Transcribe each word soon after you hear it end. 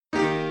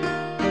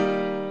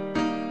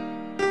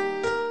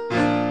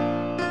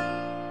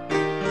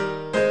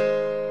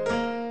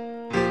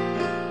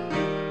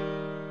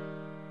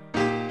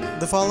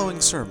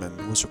following sermon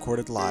was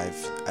recorded live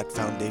at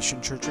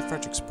Foundation Church of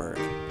Fredericksburg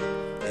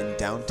in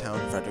downtown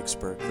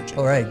Fredericksburg, Virginia.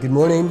 All right, good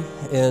morning,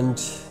 and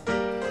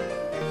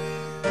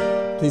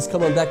please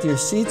come on back to your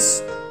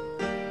seats.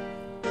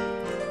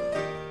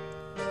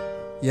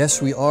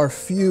 Yes, we are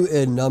few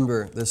in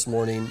number this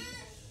morning,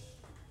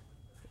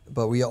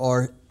 but we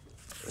are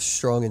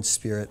strong in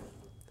spirit.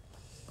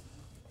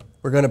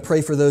 We're going to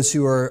pray for those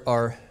who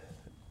are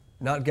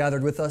not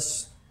gathered with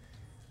us.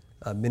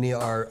 Many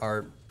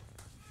are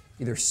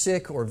either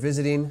sick or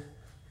visiting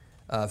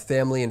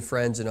family and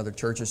friends in other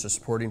churches, or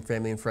supporting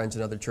family and friends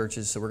in other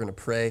churches. So we're going to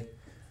pray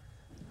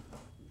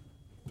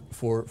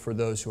for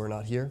those who are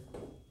not here.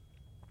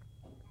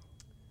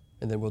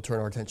 And then we'll turn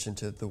our attention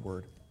to the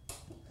Word.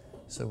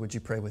 So would you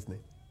pray with me?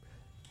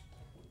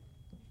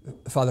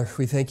 Father,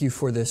 we thank you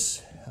for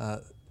this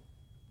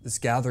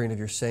gathering of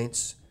your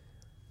saints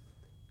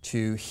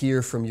to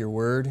hear from your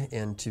Word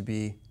and to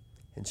be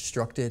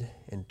instructed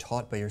and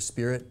taught by your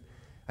Spirit.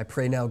 I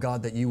pray now,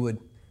 God, that you would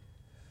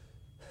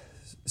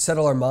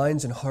settle our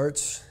minds and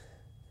hearts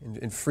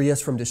and free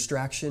us from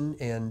distraction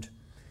and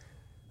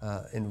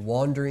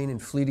wandering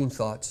and fleeting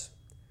thoughts.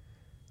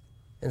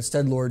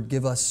 Instead, Lord,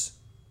 give us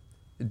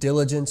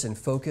diligence and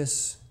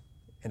focus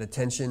and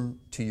attention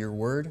to your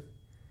word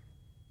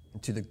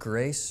and to the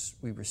grace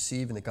we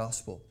receive in the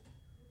gospel.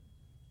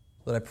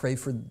 Lord, I pray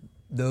for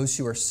those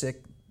who are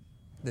sick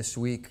this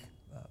week,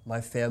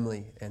 my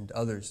family and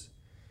others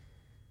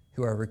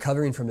who are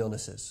recovering from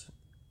illnesses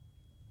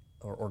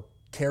or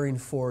caring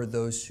for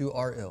those who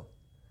are ill.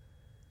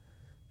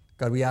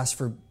 God, we ask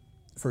for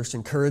first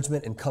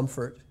encouragement and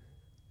comfort,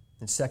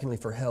 and secondly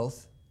for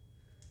health.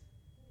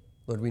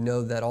 Lord, we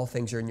know that all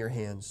things are in your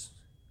hands.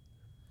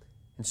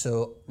 And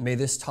so may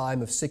this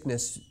time of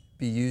sickness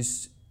be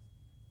used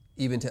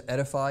even to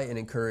edify and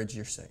encourage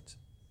your saints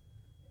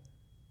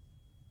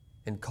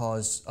and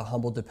cause a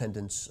humble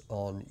dependence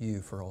on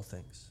you for all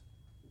things,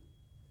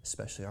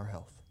 especially our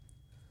health.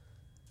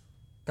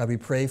 God, we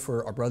pray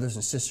for our brothers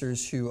and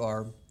sisters who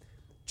are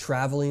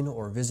traveling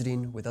or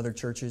visiting with other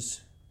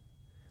churches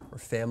or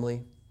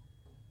family.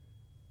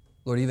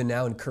 Lord, even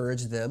now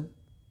encourage them,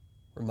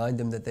 remind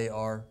them that they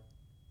are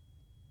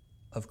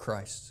of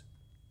Christ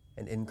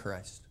and in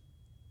Christ.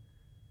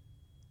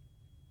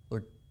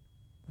 Lord,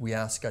 we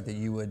ask, God, that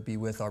you would be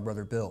with our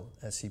brother Bill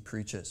as he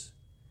preaches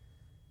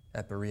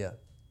at Berea.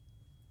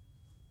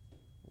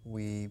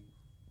 We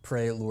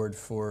pray, Lord,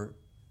 for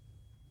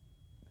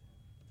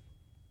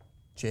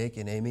Jake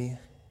and Amy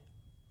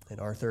and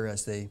Arthur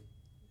as they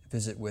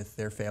visit with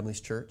their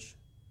family's church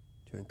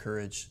to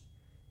encourage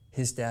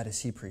his dad as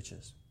he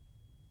preaches.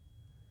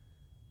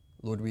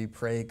 Lord, we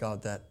pray,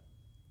 God, that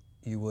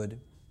you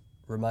would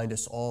remind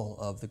us all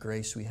of the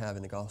grace we have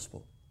in the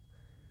gospel,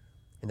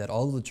 and that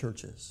all of the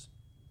churches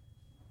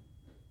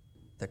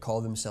that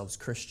call themselves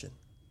Christian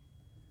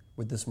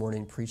would this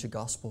morning preach a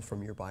gospel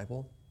from your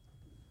Bible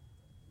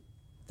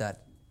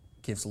that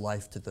gives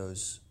life to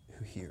those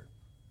who hear.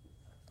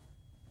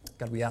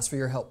 God, we ask for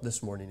your help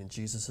this morning. In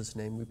Jesus'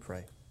 name we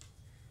pray.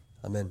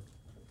 Amen.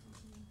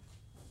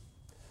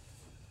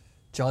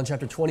 John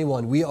chapter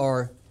 21. We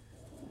are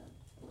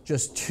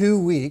just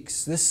 2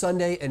 weeks, this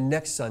Sunday and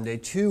next Sunday,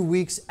 2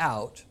 weeks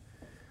out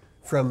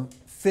from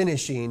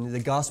finishing the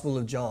Gospel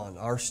of John,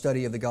 our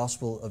study of the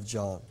Gospel of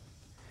John.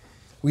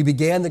 We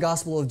began the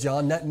Gospel of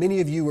John. Not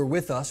many of you were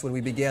with us when we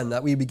began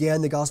that. We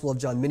began the Gospel of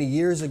John many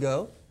years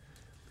ago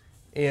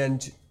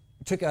and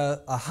took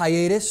a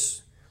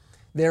hiatus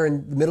there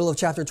in the middle of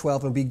chapter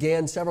 12 and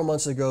began several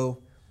months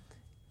ago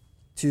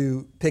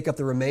to pick up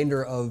the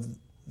remainder of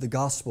the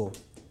gospel.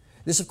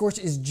 This, of course,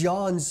 is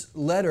John's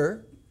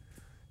letter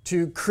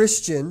to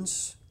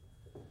Christians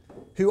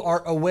who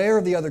are aware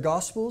of the other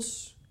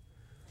gospels,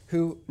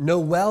 who know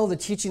well the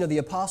teaching of the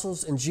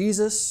apostles and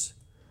Jesus,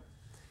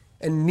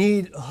 and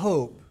need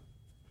hope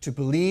to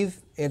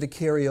believe and to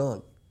carry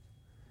on.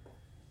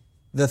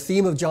 The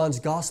theme of John's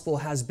gospel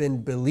has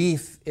been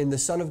belief in the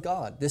Son of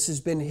God. This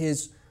has been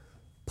his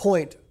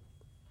point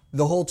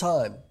the whole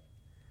time.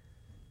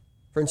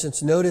 For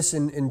instance, notice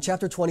in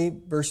chapter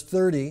 20, verse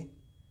 30,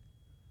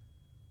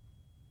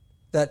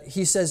 that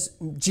he says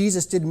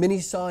Jesus did many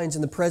signs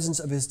in the presence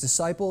of his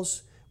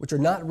disciples, which are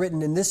not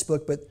written in this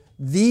book, but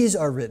these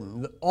are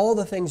written. All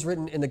the things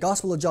written in the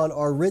Gospel of John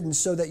are written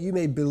so that you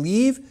may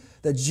believe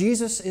that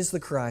Jesus is the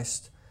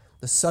Christ,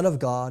 the Son of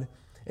God,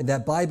 and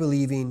that by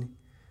believing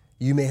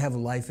you may have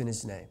life in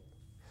his name.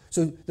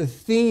 So the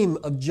theme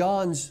of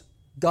John's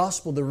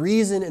gospel, the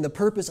reason and the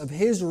purpose of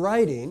his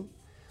writing,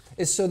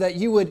 is so that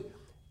you would,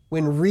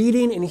 when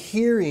reading and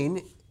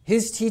hearing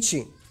his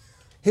teaching,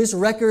 his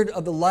record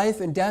of the life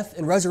and death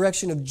and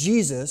resurrection of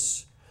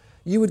Jesus,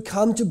 you would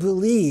come to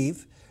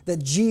believe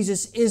that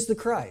Jesus is the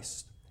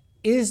Christ,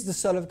 is the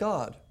Son of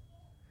God,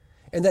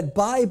 and that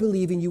by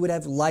believing you would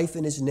have life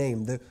in his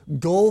name. The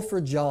goal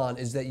for John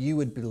is that you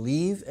would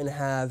believe and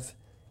have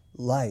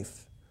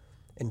life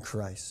in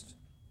Christ.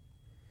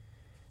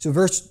 So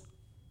verse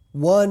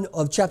 1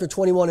 of chapter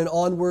 21 and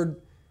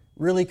onward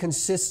really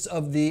consists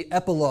of the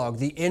epilogue,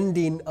 the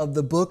ending of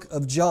the book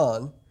of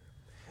John,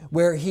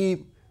 where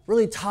he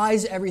really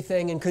ties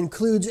everything and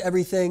concludes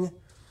everything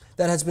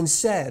that has been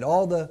said.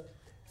 All the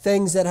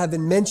things that have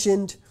been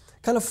mentioned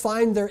kind of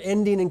find their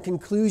ending and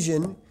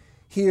conclusion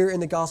here in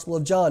the Gospel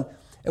of John.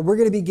 And we're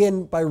going to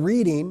begin by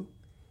reading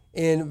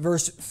in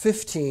verse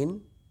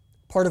 15,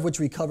 part of which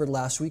we covered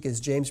last week as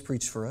James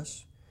preached for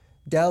us,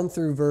 down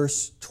through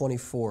verse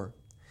 24.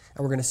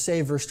 And we're going to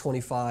save verse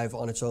 25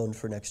 on its own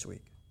for next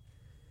week.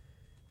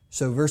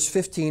 So verse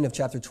 15 of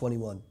chapter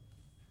 21.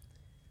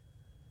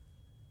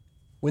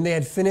 When they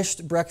had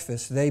finished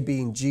breakfast, they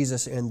being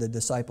Jesus and the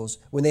disciples,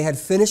 when they had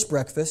finished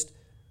breakfast,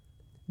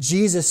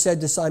 Jesus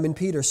said to Simon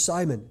Peter,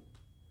 "Simon,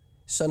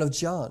 son of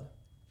John,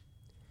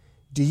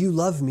 do you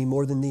love me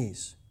more than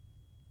these?"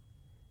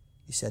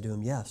 He said to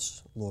him,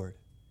 "Yes, Lord,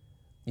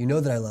 you know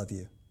that I love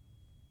you."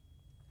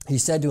 He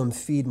said to him,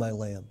 "Feed my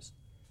lambs."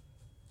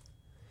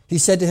 He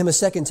said to him a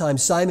second time,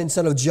 "Simon,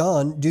 son of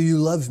John, do you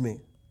love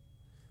me?"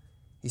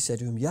 He said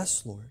to him,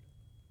 "Yes, Lord,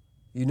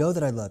 you know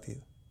that I love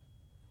you."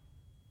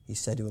 He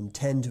said to him,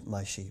 "Tend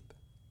my sheep."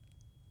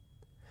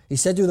 He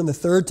said to him the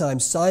third time,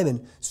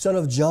 "Simon, son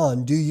of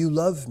John, do you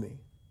love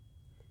me?"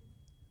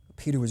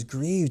 Peter was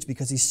grieved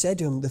because he said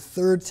to him the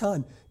third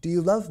time, "Do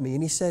you love me?"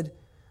 And he said,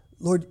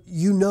 "Lord,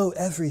 you know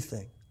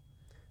everything.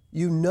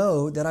 You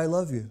know that I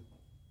love you."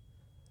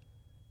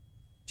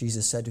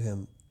 Jesus said to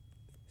him,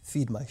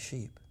 "Feed my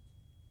sheep.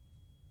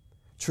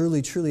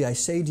 Truly, truly, I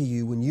say to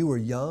you, when you were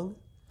young,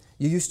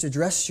 you used to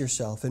dress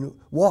yourself and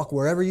walk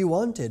wherever you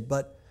wanted,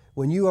 but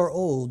when you are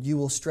old, you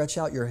will stretch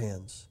out your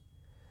hands,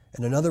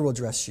 and another will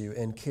dress you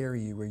and carry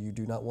you where you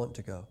do not want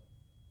to go."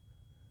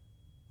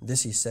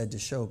 This he said to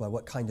show by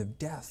what kind of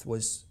death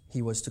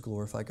he was to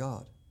glorify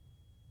God.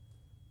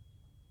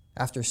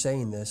 After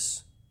saying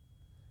this,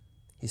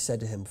 he said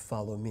to him,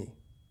 "Follow me."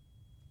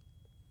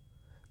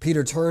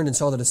 Peter turned and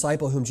saw the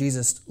disciple whom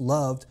Jesus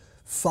loved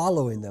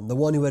following them, the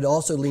one who had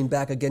also leaned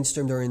back against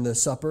him during the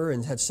supper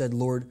and had said,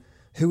 "Lord,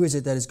 who is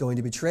it that is going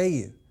to betray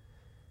you?"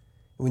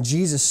 When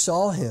Peter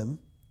saw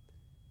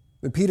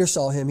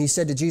him, he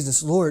said to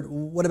Jesus, "Lord,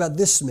 what about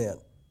this man?"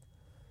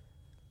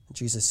 And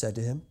Jesus said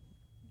to him,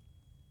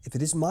 "If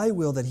it is my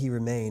will that he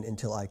remain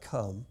until I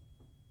come,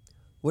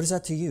 what is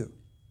that to you?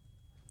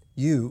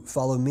 You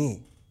follow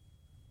me."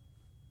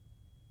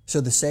 So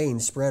the saying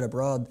spread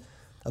abroad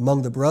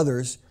among the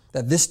brothers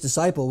that this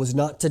disciple was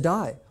not to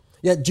die.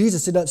 Yet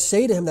Jesus did not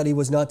say to him that he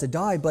was not to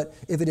die, but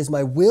if it is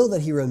my will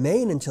that he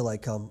remain until I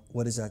come,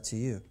 what is that to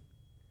you?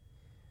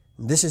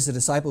 And this is the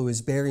disciple who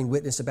is bearing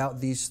witness about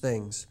these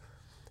things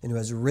and who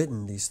has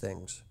written these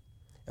things.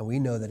 And we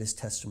know that his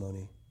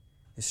testimony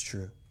is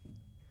true.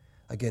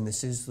 Again,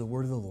 this is the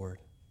word of the Lord,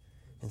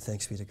 and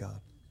thanks be to God.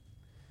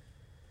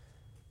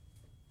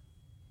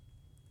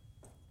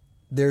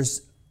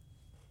 There's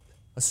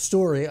a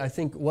story, I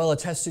think, well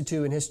attested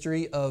to in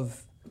history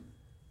of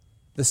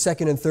the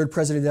second and third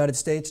president of the United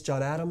States,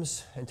 John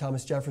Adams and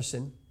Thomas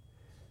Jefferson.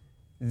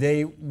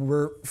 They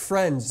were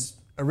friends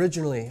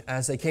originally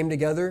as they came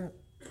together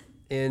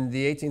in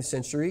the 18th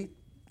century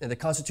in the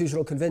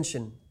Constitutional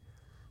Convention.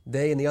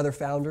 They and the other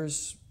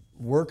founders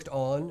worked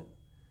on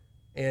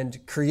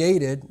and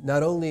created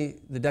not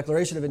only the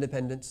Declaration of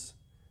Independence,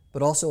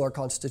 but also our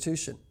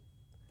Constitution.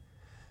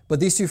 But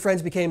these two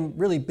friends became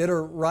really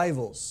bitter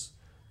rivals,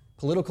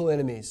 political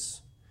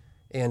enemies,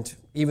 and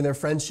even their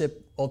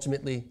friendship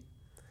ultimately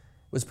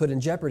was put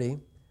in jeopardy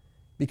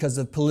because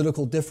of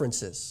political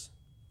differences.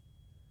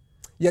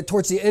 Yet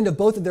towards the end of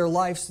both of their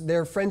lives,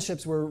 their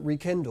friendships were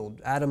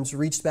rekindled. Adams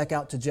reached back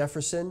out to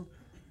Jefferson,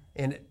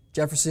 and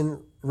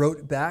Jefferson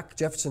wrote back.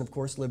 Jefferson, of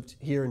course, lived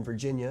here in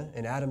Virginia,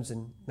 and Adams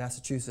in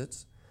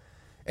Massachusetts.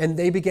 And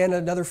they began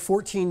another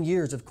 14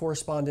 years of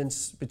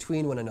correspondence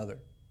between one another.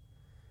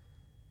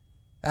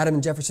 Adam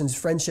and Jefferson's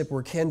friendship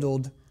were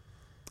kindled,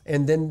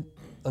 and then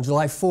on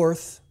July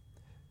 4th,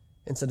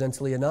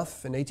 incidentally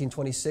enough, in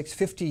 1826,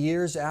 50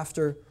 years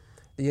after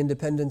the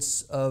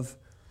independence of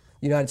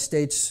the United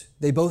States,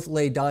 they both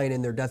lay dying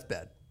in their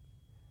deathbed.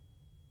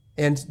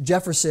 And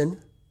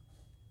Jefferson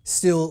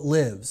still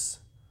lives,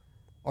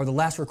 are the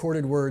last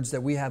recorded words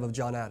that we have of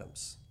John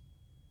Adams.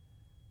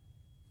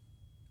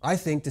 I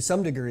think to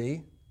some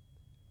degree,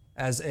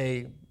 as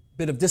a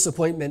bit of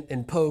disappointment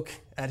and poke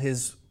at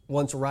his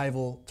once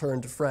rival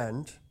turned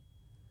friend,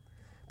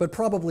 but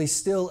probably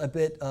still a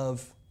bit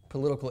of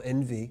political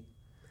envy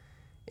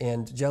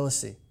and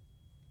jealousy.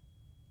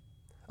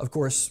 Of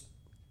course,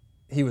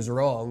 he was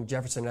wrong.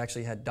 Jefferson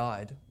actually had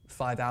died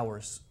 5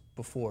 hours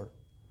before.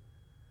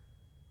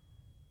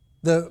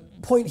 The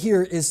point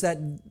here is that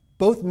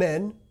both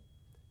men,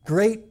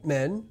 great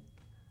men,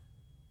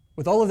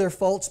 with all of their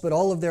faults but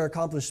all of their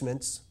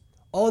accomplishments,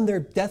 on their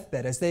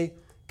deathbed, as they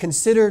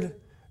considered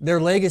their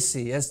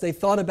legacy, as they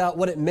thought about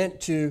what it meant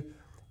to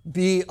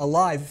be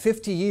alive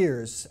 50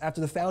 years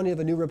after the founding of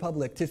a new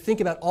republic, to think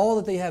about all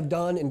that they have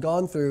done and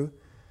gone through,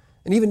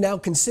 and even now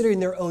considering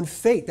their own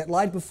fate that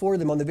lied before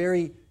them on the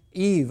very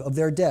eve of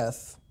their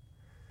death,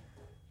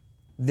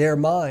 their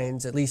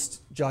minds, at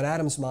least John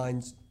Adams'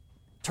 mind,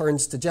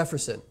 turns to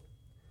Jefferson.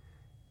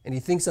 And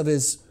he thinks of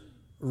his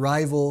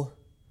rival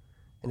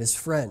and his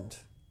friend.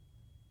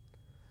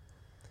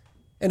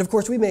 And of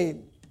course, we may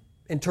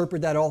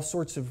interpret that all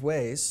sorts of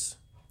ways.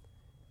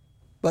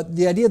 But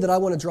the idea that I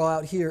want to draw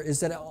out here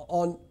is that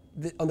on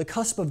the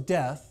cusp of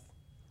death,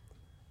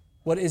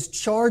 what is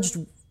charged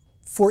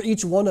for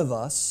each one of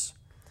us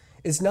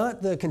is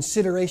not the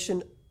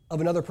consideration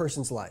of another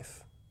person's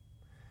life.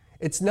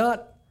 It's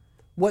not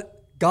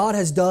what God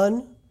has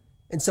done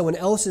in someone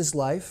else's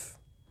life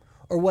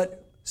or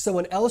what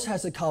someone else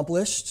has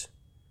accomplished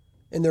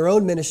in their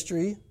own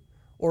ministry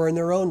or in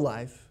their own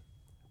life,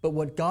 but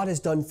what God has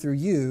done through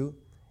you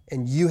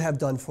and you have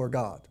done for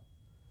God.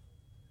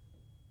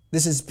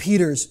 This is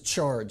Peter's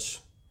charge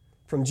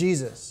from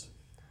Jesus,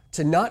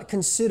 to not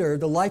consider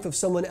the life of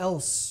someone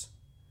else.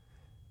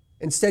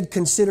 Instead,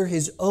 consider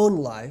his own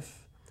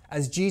life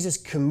as Jesus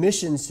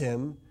commissions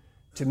him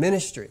to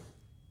ministry.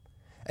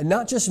 And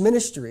not just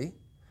ministry,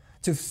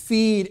 to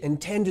feed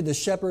and tend to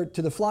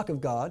the flock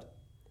of God,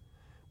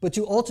 but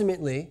to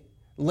ultimately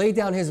lay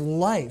down his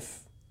life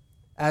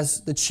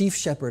as the chief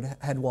shepherd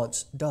had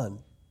once done.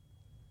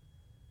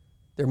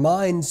 Their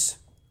minds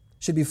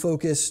should be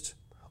focused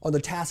on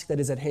the task that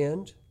is at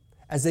hand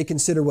as they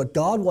consider what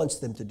God wants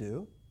them to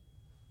do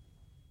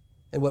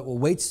and what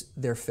awaits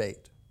their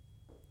fate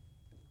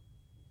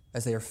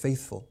as they are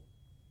faithful.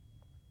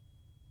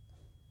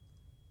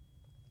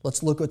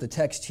 Let's look at the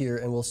text here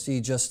and we'll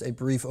see just a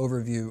brief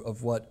overview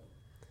of what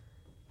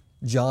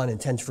John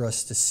intends for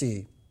us to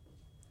see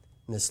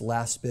in this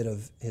last bit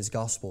of his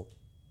gospel.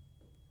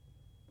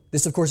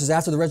 This, of course, is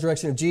after the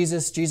resurrection of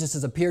Jesus. Jesus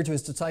has appeared to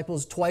his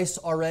disciples twice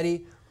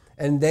already,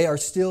 and they are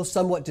still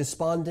somewhat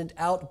despondent,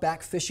 out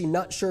back fishing,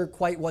 not sure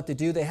quite what to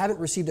do. They haven't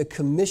received a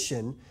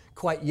commission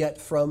quite yet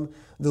from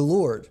the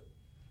Lord.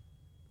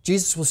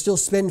 Jesus will still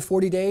spend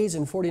 40 days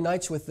and 40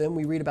 nights with them.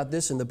 We read about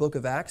this in the book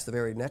of Acts, the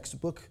very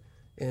next book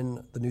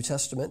in the New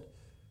Testament,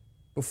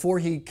 before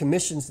he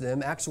commissions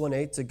them, Acts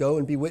 1:8, to go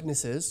and be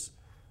witnesses,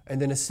 and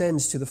then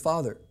ascends to the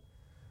Father.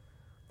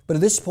 But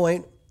at this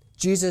point,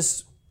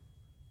 Jesus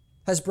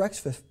has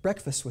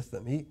breakfast with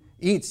them. He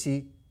eats,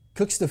 he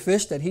cooks the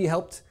fish that he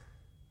helped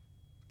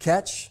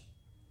catch,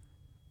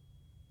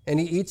 and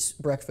he eats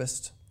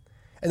breakfast.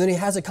 And then he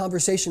has a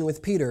conversation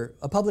with Peter,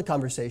 a public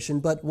conversation,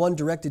 but one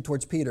directed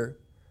towards Peter.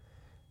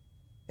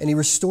 And he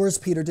restores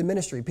Peter to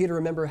ministry. Peter,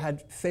 remember,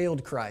 had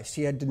failed Christ.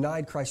 He had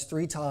denied Christ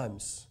 3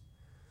 times.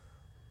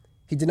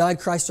 He denied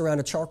Christ around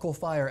a charcoal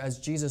fire as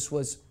Jesus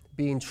was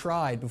being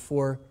tried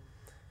before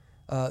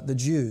the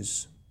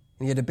Jews.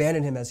 And he had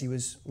abandoned him as he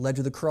was led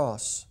to the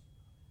cross.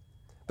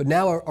 But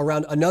now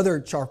around another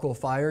charcoal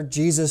fire,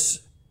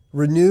 Jesus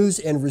renews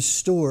and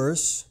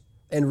restores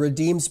and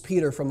redeems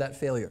Peter from that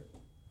failure.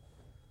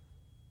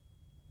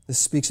 This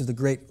speaks of the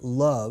great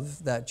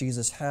love that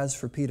Jesus has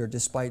for Peter,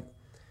 despite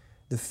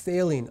the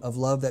failing of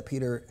love that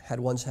Peter had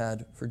once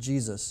had for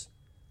Jesus.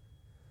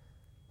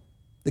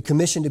 The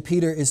commission to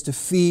Peter is to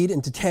feed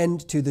and to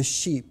tend to the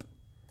sheep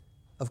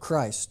of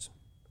Christ.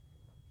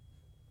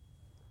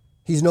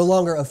 He's no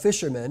longer a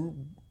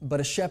fisherman, but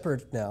a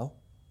shepherd now.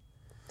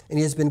 And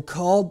he has been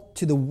called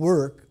to the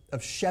work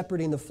of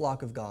shepherding the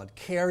flock of God,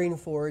 caring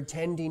for,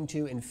 tending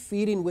to, and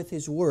feeding with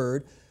his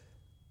word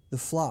the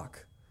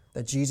flock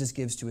that Jesus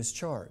gives to his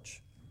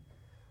charge.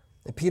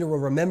 And Peter will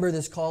remember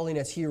this calling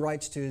as he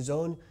writes to his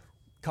own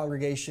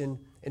congregation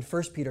in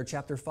 1 Peter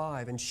chapter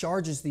 5 and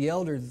charges the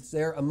elders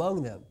there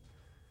among them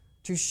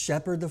to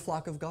shepherd the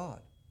flock of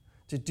God,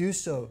 to do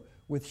so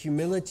with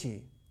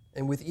humility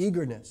and with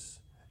eagerness,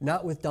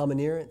 not with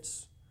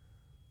domineerance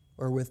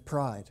or with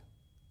pride,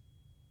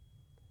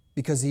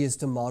 because he is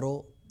to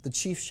model the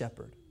chief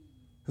shepherd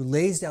who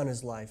lays down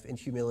his life in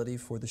humility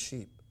for the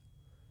sheep.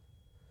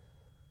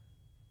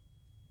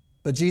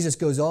 But Jesus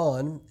goes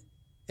on,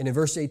 and in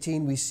verse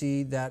 18 we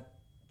see that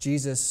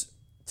Jesus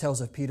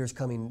tells of Peter's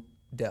coming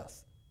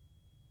death.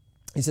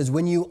 He says,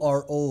 "When you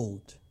are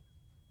old,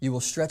 you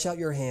will stretch out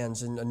your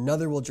hands, and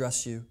another will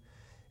dress you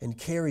and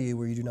carry you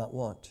where you do not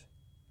want."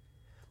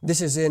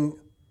 This is in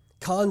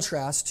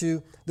contrast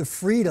to the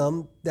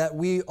freedom that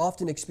we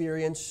often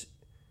experience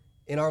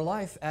in our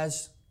life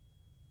as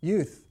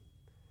youth.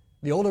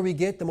 The older we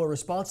get, the more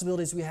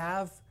responsibilities we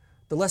have,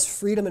 the less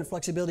freedom and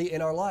flexibility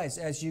in our lives.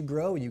 As you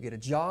grow and you get a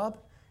job,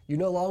 you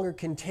no longer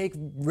can take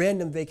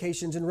random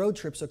vacations and road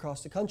trips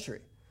across the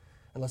country.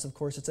 Unless, of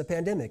course, it's a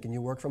pandemic and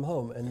you work from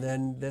home, and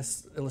then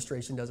this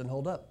illustration doesn't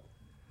hold up.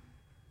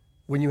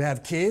 When you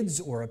have kids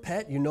or a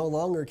pet, you no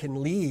longer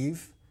can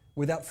leave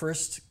without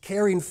first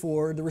caring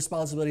for the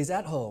responsibilities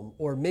at home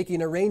or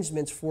making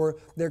arrangements for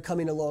their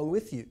coming along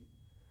with you.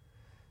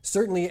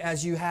 Certainly,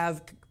 as you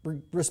have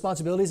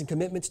responsibilities and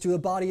commitments to a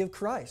body of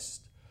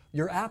Christ,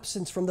 your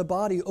absence from the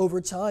body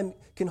over time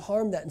can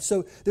harm that. And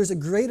so there's a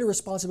greater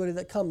responsibility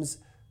that comes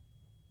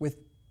with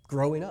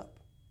growing up,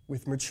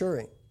 with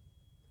maturing.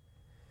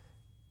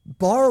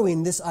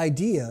 Borrowing this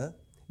idea,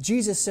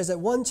 Jesus says at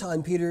one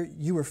time, Peter,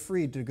 you were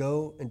free to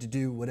go and to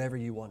do whatever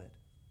you wanted.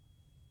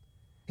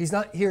 He's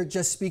not here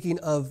just speaking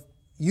of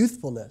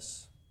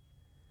youthfulness,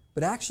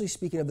 but actually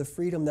speaking of the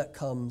freedom that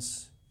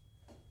comes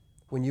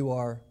when you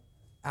are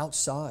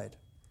outside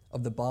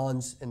of the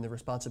bonds and the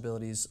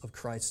responsibilities of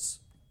Christ's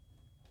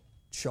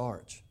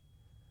charge.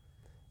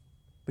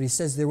 But he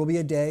says there will be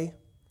a day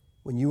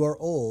when you are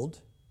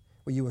old,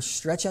 where you will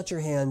stretch out your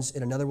hands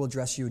and another will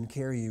dress you and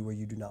carry you where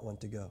you do not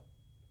want to go.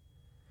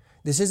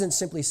 This isn't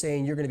simply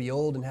saying you're going to be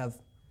old and have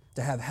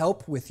to have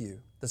help with you,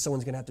 that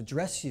someone's going to have to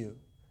dress you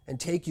and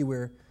take you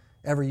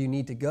wherever you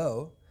need to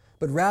go,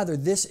 but rather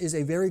this is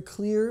a very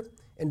clear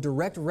and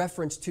direct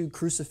reference to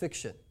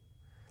crucifixion.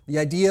 The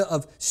idea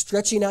of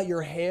stretching out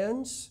your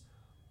hands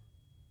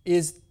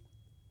is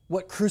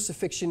what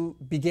crucifixion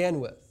began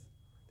with.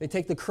 They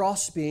take the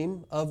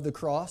crossbeam of the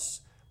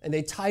cross and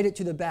they tied it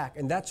to the back,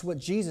 and that's what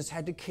Jesus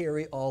had to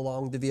carry all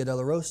along the Via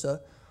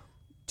Dolorosa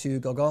to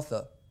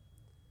Golgotha.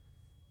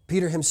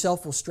 Peter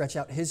himself will stretch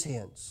out his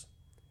hands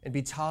and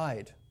be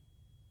tied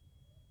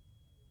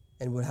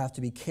and would have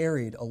to be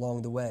carried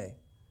along the way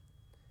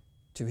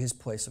to his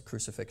place of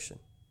crucifixion.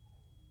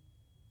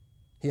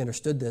 He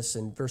understood this,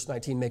 and verse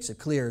 19 makes it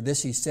clear.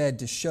 This he said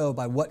to show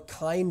by what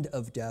kind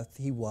of death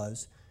he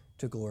was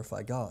to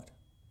glorify God.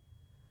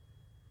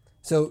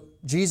 So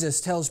Jesus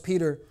tells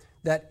Peter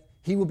that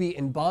he will be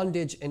in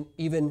bondage and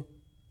even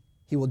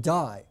he will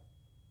die.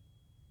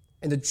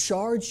 And the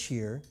charge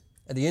here,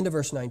 at the end of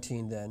verse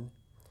 19 then,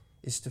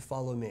 is to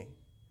follow me.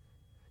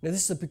 Now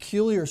this is a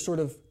peculiar sort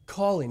of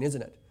calling,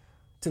 isn't it?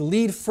 To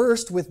lead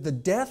first with the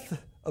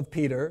death of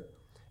Peter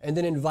and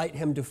then invite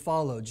him to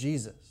follow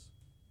Jesus.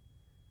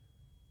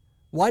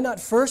 Why not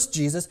first,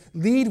 Jesus,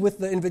 lead with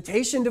the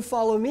invitation to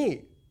follow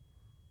me?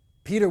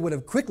 Peter would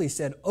have quickly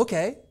said,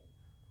 okay.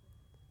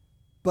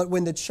 But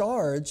when the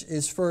charge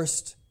is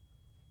first,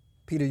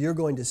 Peter, you're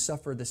going to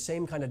suffer the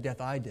same kind of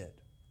death I did.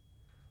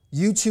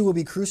 You too will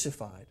be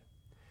crucified.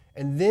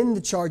 And then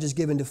the charge is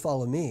given to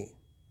follow me.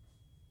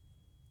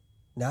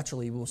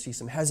 Naturally, we'll see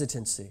some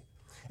hesitancy.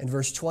 In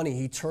verse 20,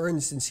 he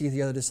turns and sees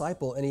the other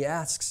disciple and he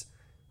asks,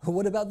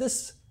 what about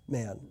this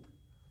man?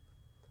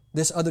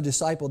 This other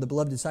disciple, the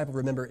beloved disciple,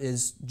 remember,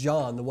 is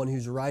John, the one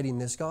who's writing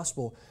this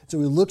gospel. So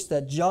he looks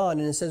at John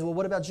and he says, well,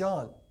 what about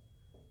John?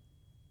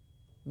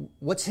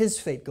 What's his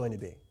fate going to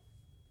be?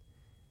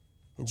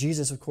 And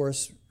Jesus, of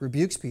course,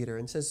 rebukes Peter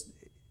and says,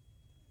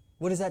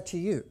 what is that to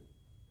you?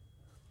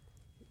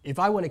 If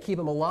I want to keep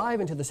him alive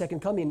until the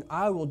second coming,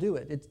 I will do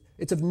it.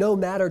 It's of no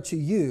matter to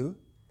you.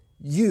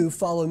 You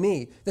follow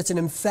me. That's an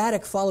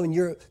emphatic following.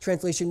 Your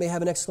translation may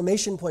have an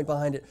exclamation point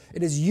behind it.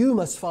 It is you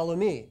must follow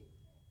me.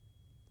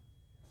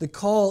 The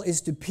call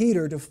is to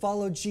Peter to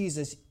follow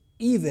Jesus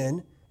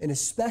even and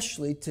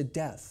especially to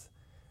death,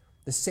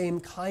 the same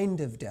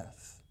kind of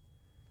death.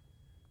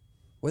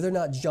 Whether or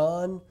not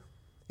John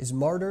is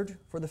martyred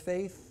for the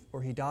faith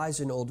or he dies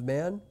an old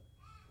man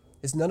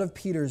is none of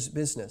Peter's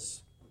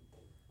business.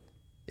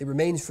 It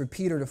remains for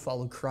Peter to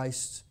follow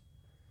Christ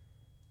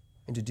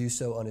and to do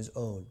so on his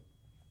own.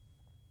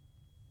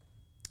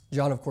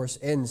 John, of course,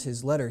 ends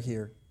his letter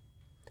here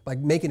by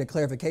making a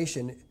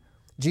clarification.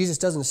 Jesus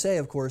doesn't say,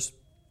 of course,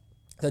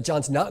 that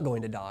John's not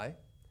going to die,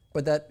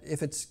 but that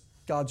if it's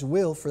God's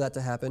will for that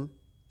to happen,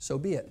 so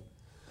be it.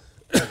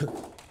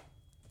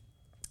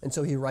 And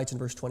so he writes in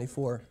verse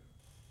 24,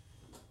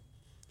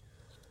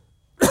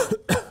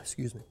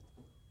 excuse me.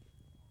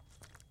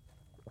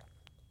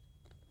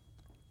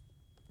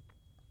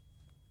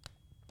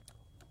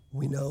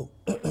 We know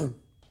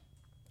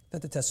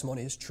that the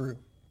testimony is true.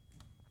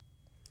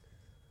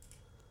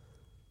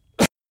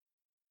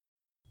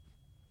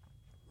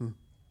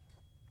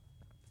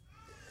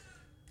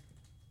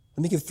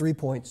 Let me give 3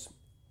 points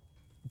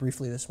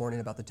briefly this morning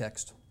about the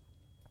text.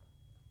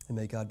 And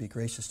may God be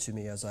gracious to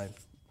me as I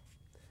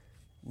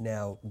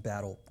now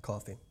battle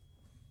coughing.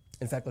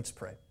 In fact, let's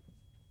pray.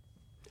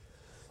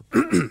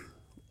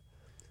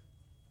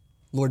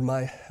 Lord,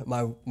 my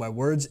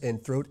words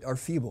and throat are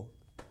feeble,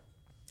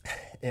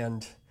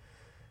 and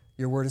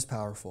your word is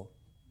powerful.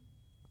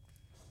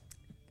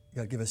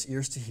 God, give us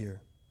ears to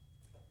hear,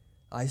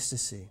 eyes to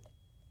see.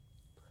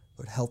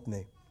 Lord, help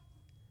me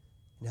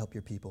and help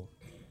your people.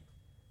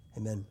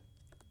 Amen.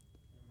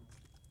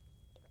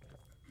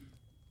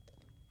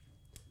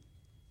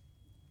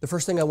 The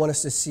first thing I want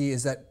us to see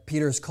is that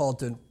Peter is called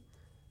to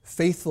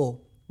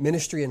faithful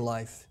ministry in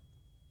life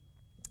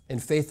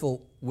and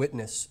faithful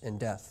witness in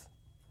death.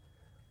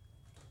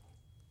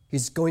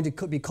 He's going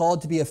to be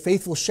called to be a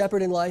faithful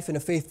shepherd in life and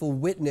a faithful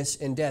witness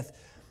in death.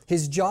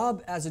 His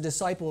job as a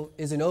disciple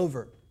isn't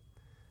over.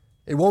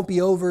 It won't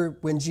be over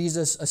when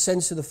Jesus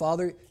ascends to the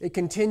Father. It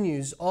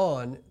continues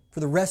on for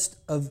the rest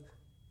of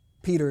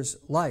Peter's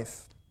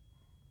life.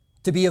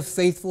 To be a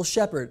faithful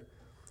shepherd.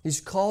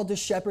 He's called to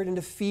shepherd and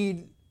to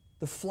feed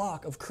the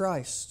flock of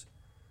Christ.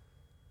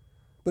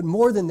 But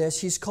more than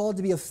this, he's called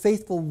to be a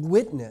faithful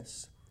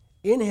witness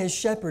in his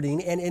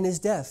shepherding and in his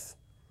death.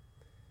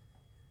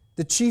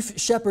 The chief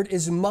shepherd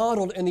is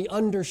modeled in the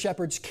under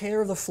shepherd's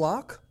care of the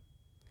flock,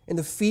 in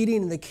the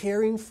feeding and the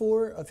caring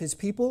for of his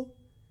people,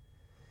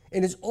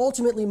 and is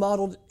ultimately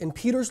modeled in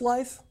Peter's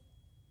life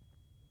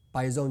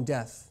by his own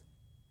death.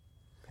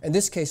 In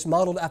this case,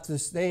 modeled after the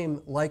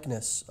same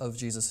likeness of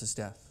Jesus'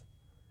 death,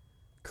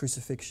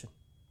 crucifixion.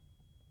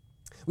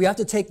 We have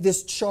to take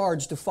this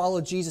charge to follow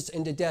Jesus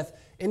into death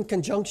in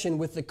conjunction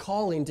with the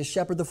calling to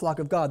shepherd the flock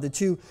of God. The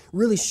two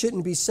really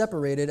shouldn't be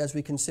separated as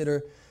we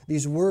consider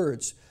these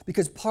words,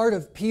 because part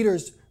of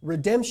Peter's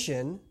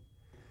redemption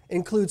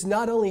includes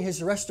not only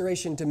his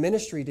restoration to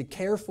ministry, to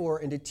care for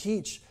and to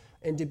teach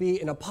and to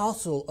be an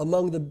apostle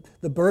among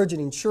the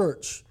burgeoning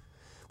church,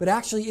 but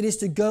actually it is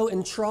to go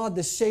and trod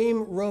the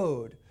same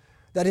road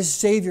that his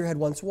Savior had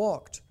once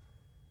walked.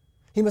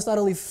 He must not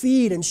only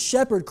feed and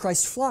shepherd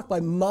Christ's flock by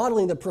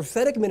modeling the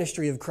prophetic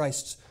ministry of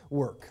Christ's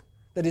work,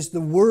 that is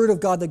the word of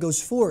God that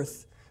goes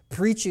forth,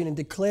 preaching and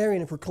declaring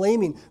and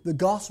proclaiming the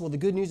gospel, the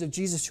good news of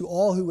Jesus to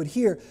all who would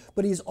hear,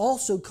 but he is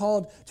also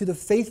called to the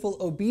faithful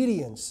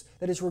obedience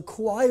that is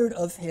required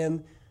of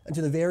him unto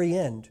the very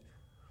end.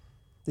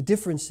 The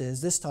difference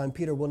is, this time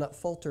Peter will not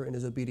falter in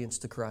his obedience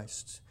to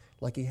Christ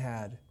like he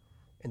had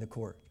in the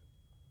court.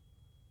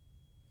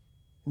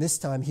 This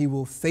time he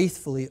will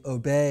faithfully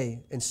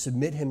obey and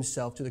submit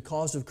himself to the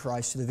cause of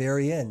Christ to the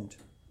very end.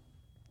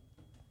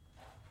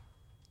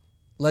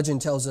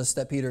 Legend tells us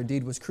that Peter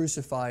indeed was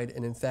crucified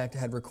and in fact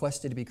had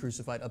requested to be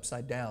crucified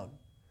upside down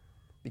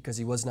because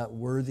he was not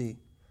worthy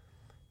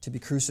to be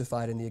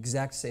crucified in the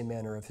exact same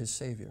manner of his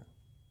Savior.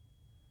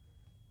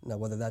 Now,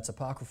 whether that's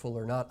apocryphal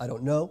or not, I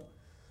don't know.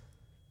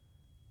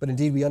 But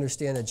indeed, we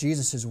understand that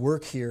Jesus'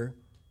 work here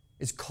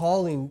is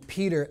calling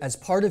Peter as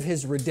part of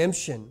his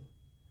redemption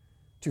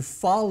to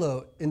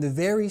follow in the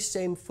very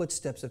same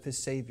footsteps of his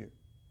Savior.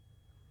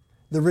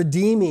 The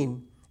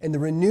redeeming and the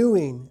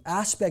renewing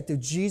aspect of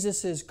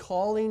Jesus'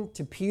 calling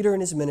to Peter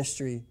and his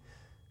ministry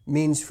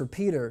means for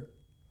Peter,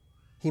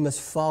 he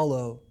must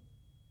follow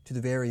to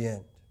the very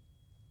end.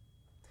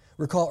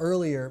 Recall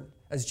earlier,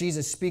 as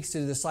Jesus speaks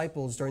to the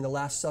disciples during the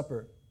Last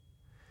Supper,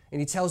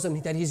 and he tells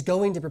them that he's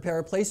going to prepare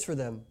a place for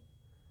them.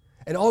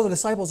 And all the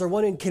disciples are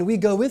wondering, can we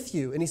go with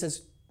you? And he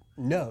says,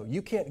 no,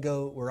 you can't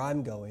go where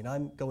I'm going.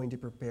 I'm going to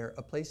prepare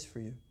a place for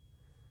you.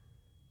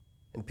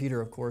 And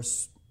Peter, of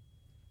course,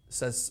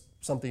 says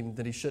something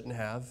that he shouldn't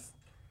have.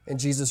 And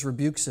Jesus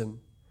rebukes him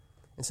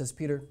and says,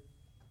 Peter,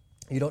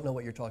 you don't know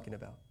what you're talking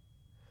about.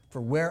 For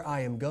where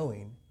I am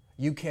going,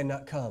 you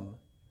cannot come,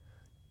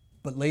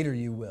 but later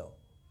you will.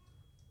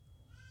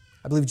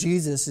 I believe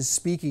Jesus is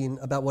speaking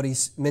about what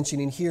he's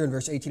mentioning here in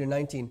verse 18 and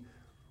 19,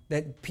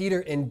 that Peter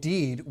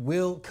indeed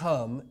will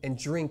come and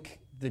drink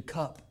the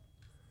cup.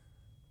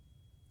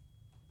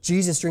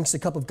 Jesus drinks the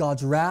cup of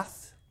God's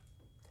wrath,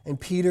 and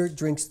Peter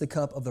drinks the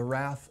cup of the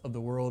wrath of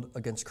the world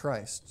against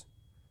Christ.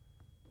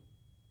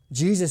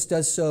 Jesus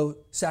does so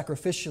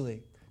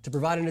sacrificially to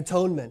provide an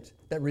atonement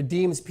that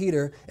redeems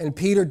Peter, and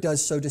Peter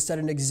does so to set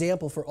an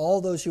example for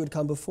all those who would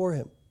come before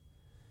him.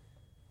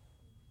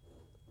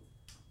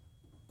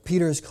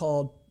 Peter is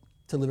called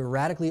to live a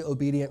radically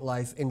obedient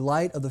life in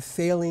light of the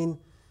failing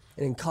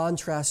and in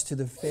contrast to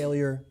the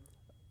failure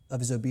of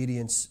his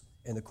obedience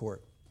in the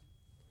court.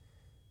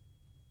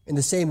 In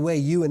the same way,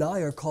 you and I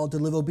are called to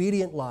live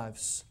obedient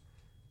lives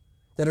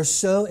that are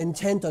so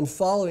intent on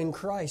following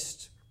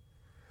Christ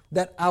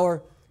that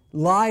our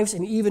lives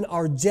and even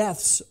our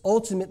deaths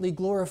ultimately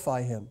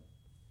glorify him.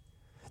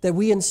 That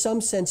we, in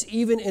some sense,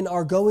 even in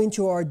our going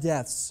to our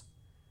deaths,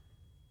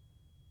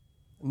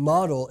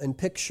 model and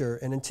picture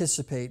and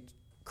anticipate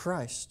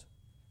Christ.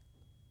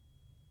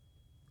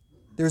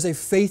 There's a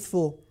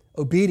faithful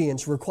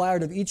obedience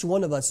required of each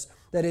one of us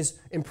that is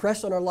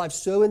impressed on our lives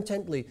so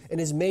intently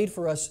and is made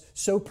for us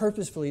so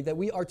purposefully that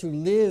we are to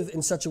live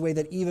in such a way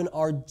that even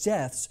our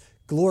deaths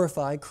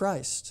glorify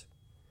Christ.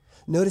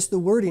 Notice the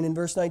wording in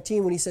verse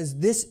 19 when he says,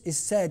 this is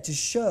said to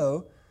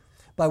show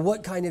by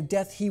what kind of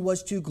death he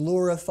was to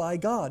glorify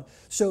God.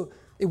 So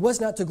it was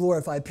not to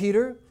glorify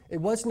Peter. It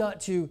was not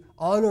to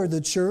honor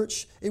the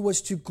church. It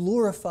was to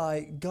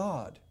glorify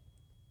God.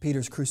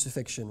 Peter's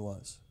crucifixion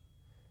was.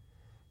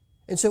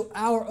 And so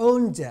our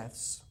own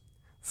deaths,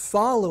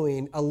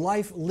 following a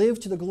life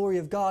lived to the glory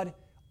of God,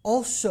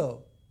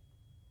 also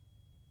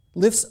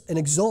lifts and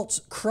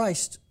exalts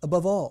Christ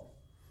above all.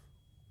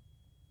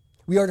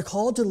 We are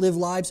called to live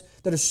lives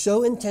that are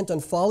so intent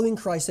on following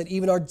Christ that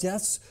even our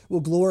deaths will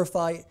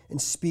glorify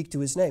and speak to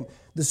his name.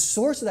 The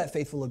source of that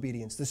faithful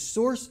obedience, the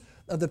source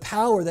of the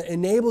power that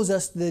enables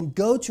us to then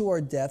go to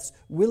our deaths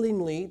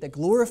willingly, that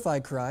glorify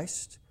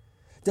Christ,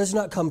 does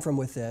not come from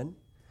within,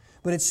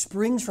 but it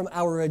springs from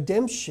our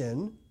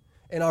redemption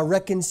and our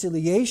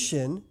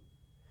reconciliation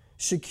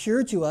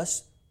secured to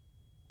us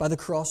by the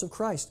cross of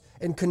Christ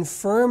and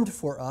confirmed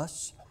for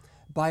us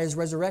by his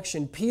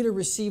resurrection. Peter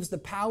receives the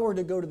power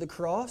to go to the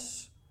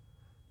cross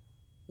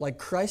like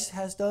Christ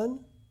has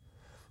done,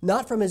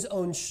 not from his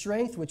own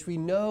strength, which we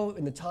know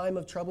in the time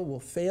of trouble will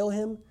fail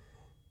him,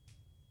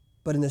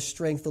 but in the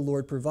strength the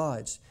Lord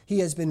provides. He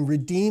has been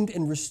redeemed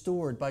and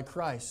restored by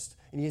Christ,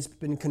 and he has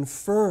been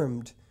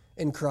confirmed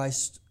in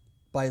Christ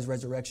by his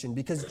resurrection.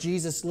 Because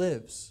Jesus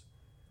lives,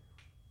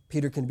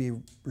 Peter can be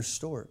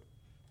restored.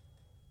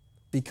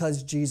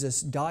 Because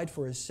Jesus died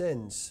for his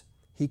sins,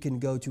 he can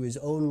go to his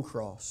own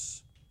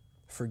cross,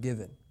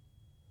 forgiven.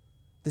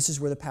 This is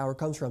where the power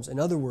comes from. In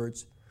other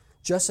words,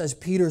 just as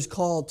Peter's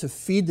called to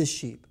feed the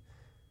sheep,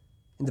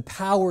 and the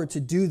power to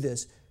do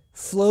this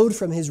flowed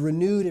from his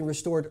renewed and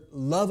restored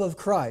love of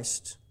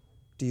Christ.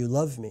 Do you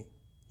love me?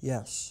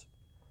 Yes.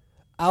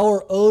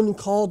 Our own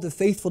call to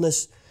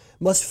faithfulness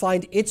must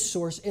find its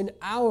source in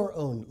our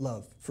own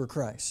love for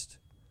Christ.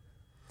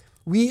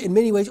 We, in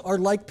many ways, are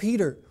like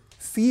Peter,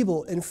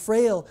 feeble and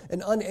frail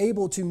and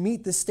unable to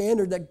meet the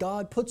standard that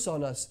God puts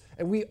on us,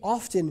 and we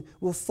often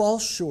will fall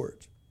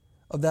short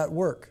of that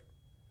work.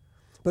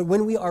 But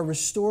when we are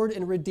restored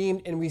and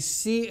redeemed and we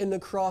see in the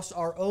cross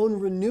our own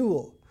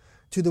renewal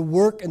to the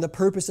work and the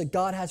purpose that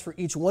God has for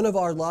each one of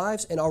our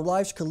lives and our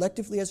lives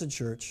collectively as a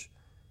church,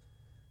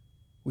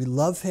 we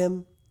love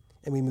Him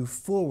and we move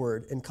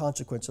forward in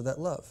consequence of that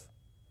love.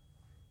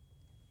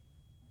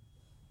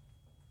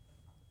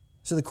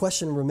 So the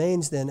question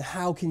remains then,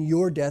 how can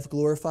your death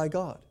glorify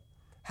God?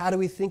 How do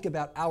we think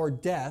about our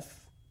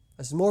death,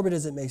 as morbid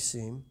as it may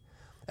seem,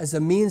 as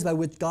the means by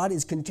which God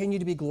is continued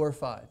to be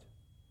glorified?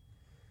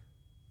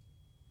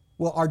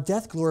 Well, our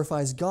death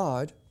glorifies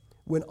God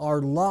when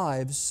our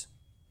lives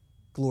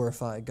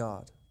glorify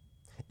God.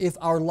 If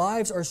our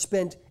lives are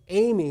spent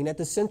aiming at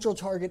the central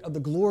target of the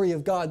glory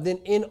of God, then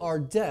in our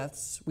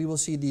deaths we will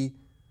see the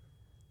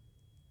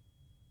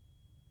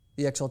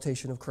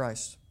exaltation of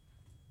Christ.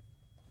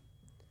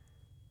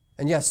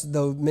 And yes,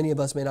 though many of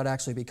us may not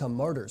actually become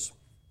martyrs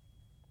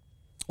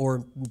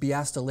or be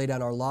asked to lay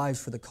down our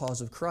lives for the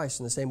cause of Christ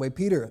in the same way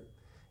Peter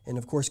and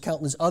of course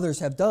countless others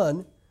have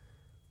done,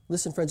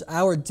 listen, friends,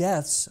 our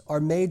deaths are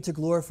made to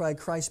glorify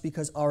Christ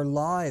because our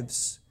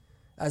lives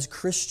as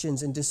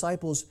Christians and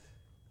disciples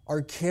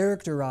are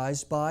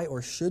characterized by,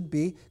 or should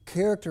be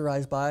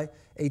characterized by,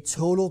 a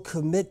total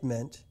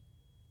commitment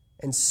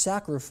and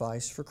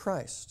sacrifice for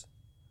Christ.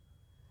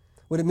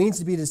 What it means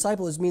to be a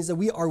disciple means that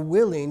we are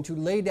willing to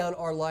lay down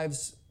our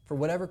lives for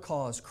whatever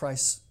cause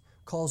Christ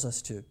calls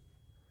us to.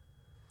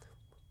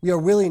 We are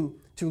willing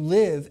to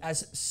live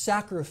as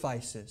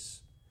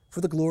sacrifices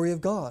for the glory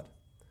of God.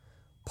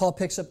 Paul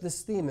picks up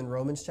this theme in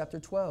Romans chapter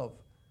 12,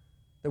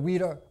 that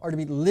we are to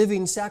be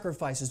living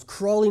sacrifices,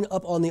 crawling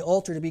up on the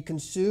altar to be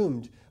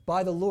consumed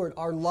by the Lord.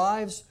 Our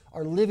lives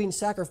are living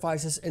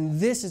sacrifices, and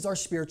this is our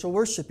spiritual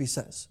worship, he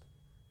says.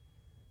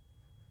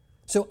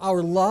 So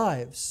our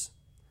lives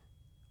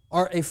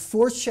are a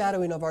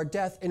foreshadowing of our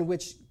death in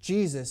which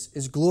Jesus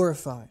is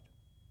glorified.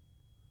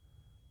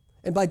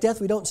 And by death,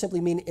 we don't simply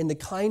mean in the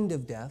kind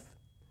of death.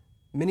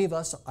 Many of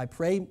us, I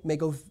pray, may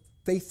go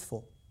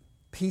faithful,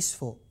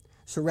 peaceful,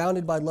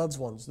 surrounded by loved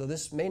ones, though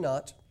this may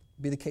not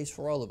be the case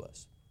for all of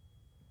us.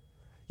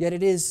 Yet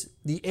it is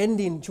the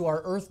ending to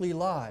our earthly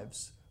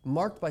lives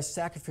marked by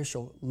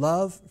sacrificial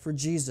love for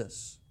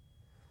Jesus,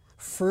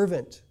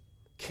 fervent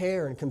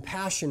care and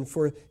compassion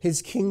for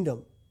His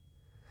kingdom,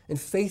 and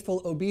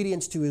faithful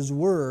obedience to His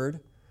word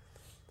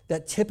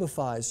that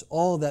typifies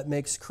all that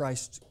makes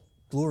Christ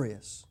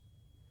glorious.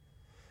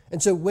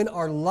 And so when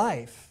our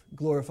life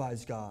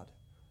glorifies God,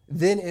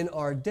 then in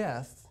our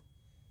death,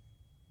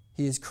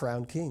 He is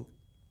crowned King.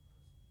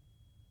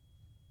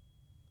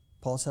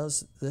 Paul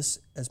tells this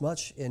as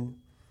much in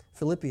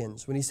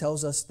Philippians when he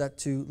tells us that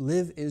to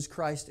live is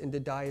Christ and to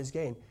die is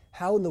gain.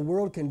 How in the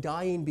world can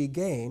dying be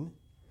gain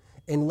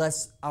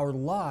unless our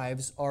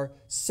lives are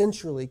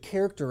centrally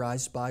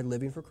characterized by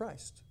living for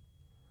Christ?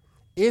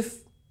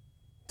 If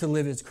to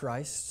live is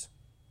Christ,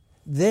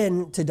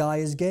 then to die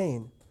is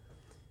gain.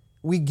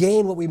 We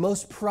gain what we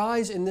most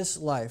prize in this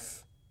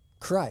life,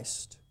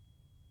 Christ.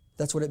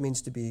 That's what it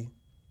means to be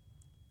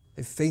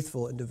a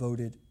faithful and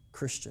devoted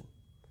Christian.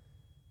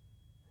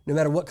 No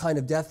matter what kind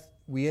of death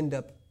we end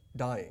up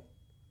dying,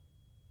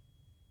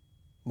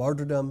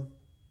 martyrdom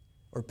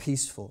or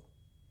peaceful,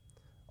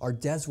 our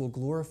deaths will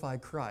glorify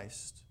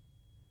Christ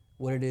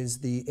when it is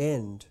the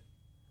end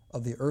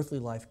of the earthly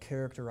life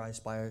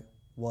characterized by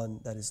one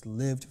that is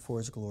lived for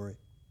His glory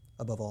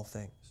above all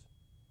things.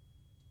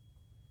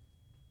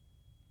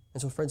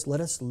 And so, friends, let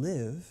us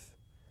live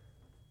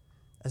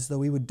as though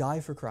we would die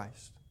for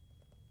Christ.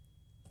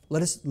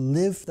 Let us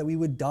live that we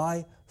would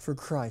die for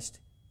Christ.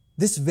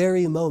 This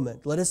very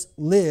moment, let us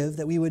live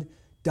that we would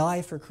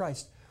die for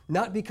Christ.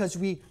 Not because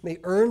we may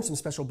earn some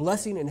special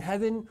blessing in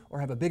heaven or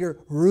have a bigger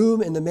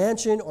room in the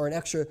mansion or an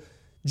extra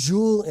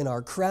jewel in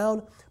our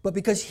crown, but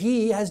because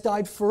He has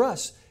died for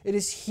us. It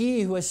is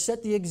He who has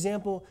set the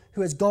example,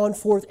 who has gone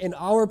forth in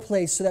our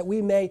place so that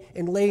we may,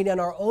 in laying down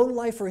our own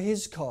life for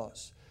His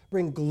cause,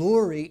 bring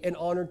glory and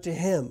honor to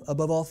Him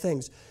above all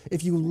things.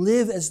 If you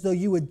live as though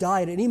you would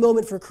die at any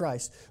moment for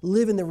Christ,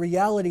 live in the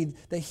reality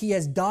that He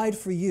has died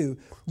for you,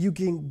 you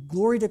bring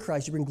glory to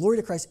Christ. You bring glory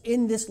to Christ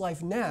in this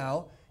life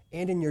now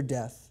and in your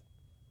death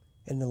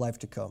and in the life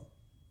to come.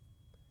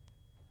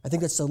 I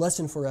think that's a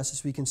lesson for us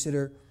as we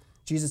consider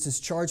Jesus'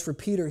 charge for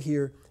Peter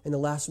here in the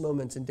last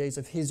moments and days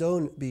of His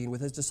own being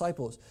with His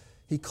disciples.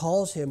 He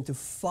calls him to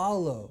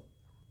follow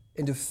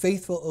into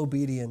faithful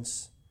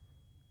obedience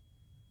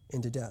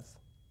into death.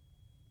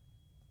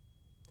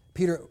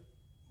 Peter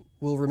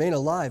will remain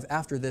alive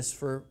after this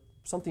for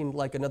something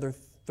like another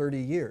 30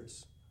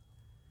 years.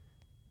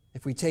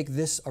 If we take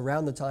this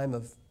around the time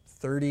of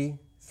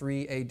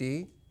 33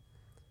 AD,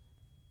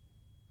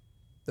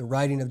 the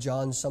writing of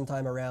John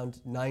sometime around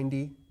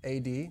 90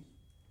 AD.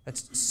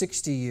 That's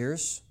 60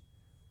 years.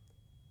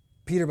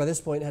 Peter, by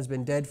this point, has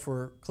been dead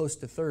for close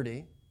to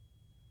 30,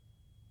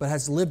 but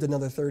has lived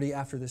another 30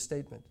 after this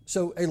statement.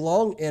 So a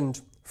long and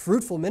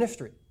fruitful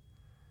ministry,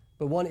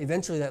 but one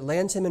eventually that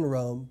lands him in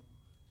Rome,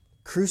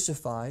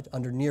 crucified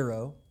under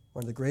Nero,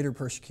 one of the greater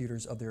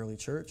persecutors of the early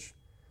church.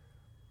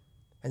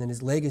 And then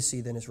his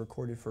legacy then is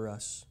recorded for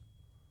us.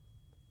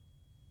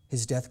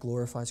 His death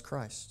glorifies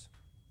Christ.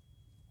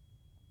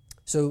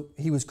 So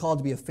he was called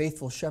to be a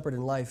faithful shepherd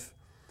in life,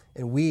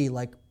 and we,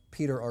 like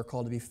Peter, are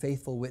called to be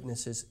faithful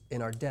witnesses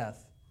in our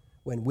death,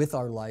 when with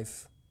our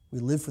life we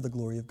live for the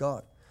glory of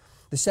God.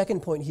 The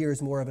second point here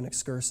is more of an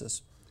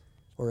excursus,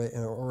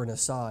 or an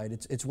aside.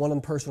 It's one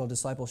on personal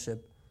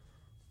discipleship,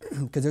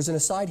 because there's an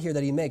aside here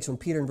that he makes when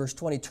Peter in verse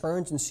 20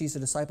 turns and sees the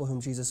disciple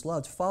whom Jesus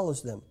loved,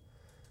 follows them.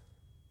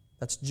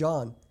 That's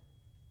John.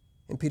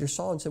 And Peter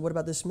saw and said, what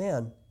about this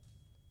man?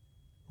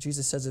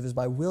 Jesus says, it is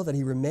my will that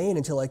he remain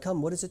until I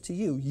come. What is it to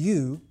you?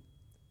 You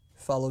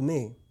follow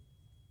me.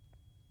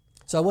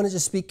 So I want to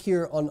just speak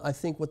here on, I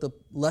think, what the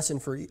lesson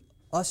for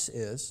us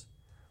is,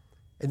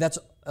 and that's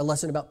a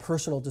lesson about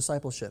personal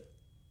discipleship.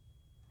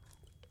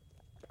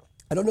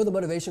 I don't know the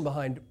motivation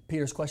behind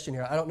Peter's question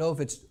here. I don't know if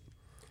it's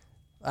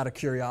out of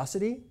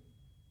curiosity,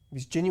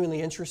 he's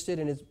genuinely interested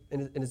in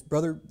his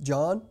brother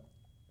John,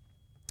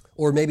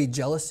 or maybe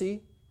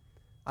jealousy.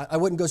 I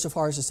wouldn't go so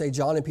far as to say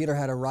John and Peter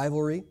had a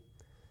rivalry,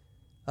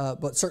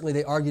 but certainly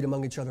they argued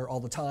among each other all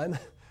the time,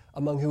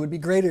 among who would be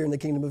greater in the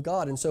kingdom of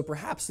God. And so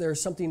perhaps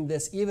there's something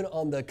this, even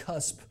on the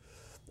cusp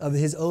of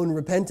his own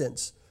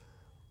repentance,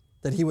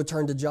 that he would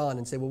turn to John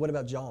and say, well, what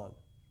about John?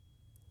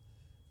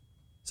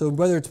 So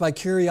whether it's by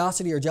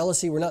curiosity or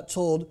jealousy, we're not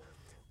told,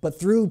 but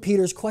through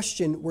Peter's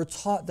question, we're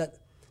taught that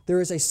there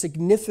is a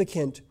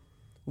significant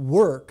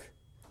work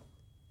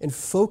and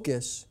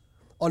focus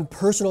on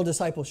personal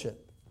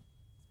discipleship.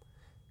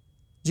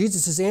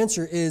 Jesus'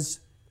 answer is,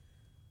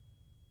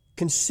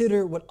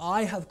 consider what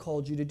I have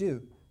called you to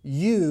do.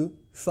 You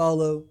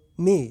follow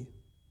me.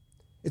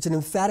 It's an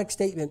emphatic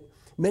statement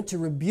meant to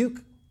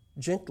rebuke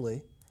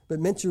gently, but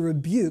meant to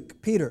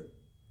rebuke Peter,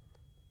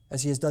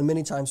 as he has done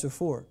many times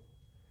before.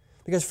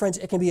 Because, friends,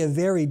 it can be a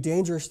very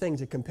dangerous thing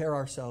to compare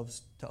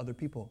ourselves to other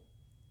people,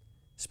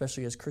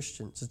 especially as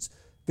Christians. It's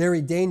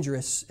very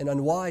dangerous and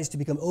unwise to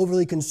become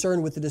overly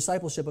concerned with the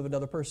discipleship of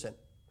another person.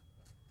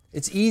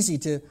 It's easy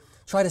to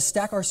try to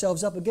stack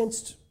ourselves up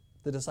against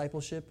the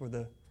discipleship or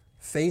the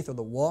faith or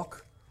the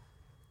walk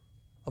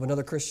of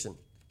another Christian,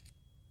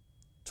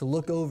 to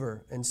look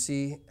over and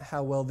see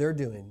how well they're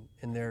doing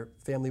in their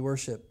family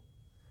worship,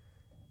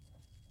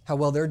 how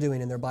well they're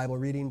doing in their Bible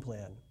reading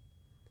plan,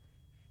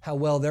 how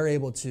well they're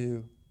able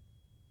to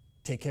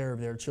take care of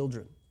their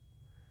children,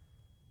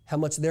 how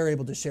much they're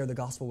able to share the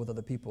gospel with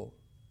other people,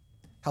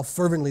 how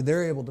fervently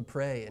they're able to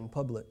pray in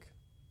public.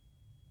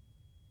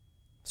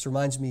 This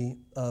reminds me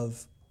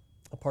of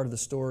a part of the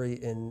story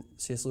in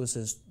C.S.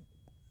 Lewis's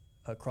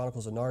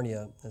Chronicles of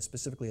Narnia,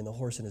 specifically in The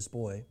Horse and His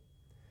Boy.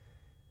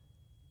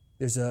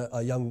 There's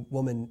a young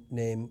woman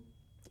named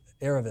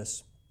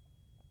Aravis,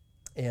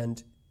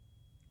 and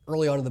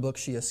early on in the book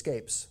she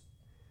escapes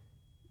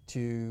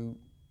to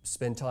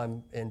spend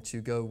time and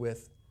to go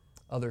with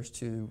others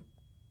to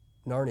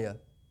Narnia.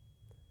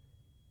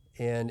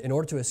 And in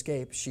order to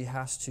escape, she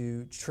has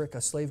to trick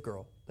a slave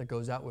girl that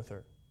goes out with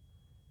her.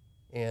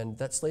 And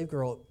that slave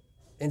girl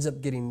ends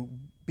up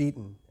getting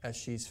beaten as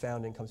she's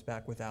found and comes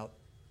back without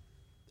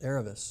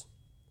Aravis.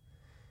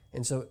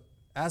 And so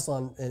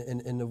Aslan,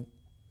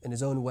 in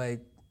his own way,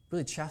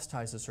 really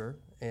chastises her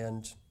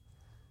and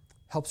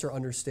helps her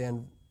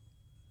understand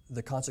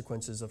the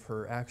consequences of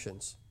her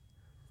actions.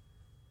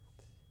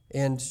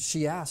 And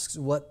she asks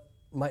what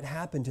might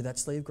happen to that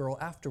slave girl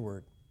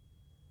afterward.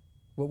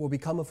 What will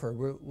become of her?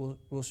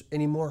 Will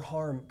any more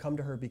harm come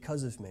to her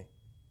because of me?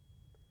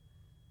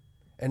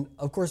 And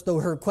of course, though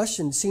her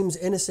question seems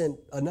innocent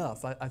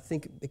enough, I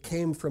think it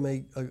came from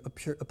a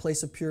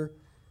place of pure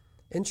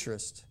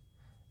interest.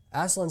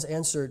 Aslan's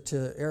answer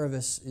to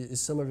Aravis is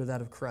similar to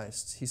that of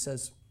Christ. He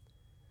says,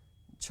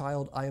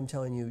 "Child, I am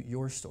telling you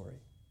your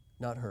story,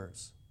 not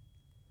hers.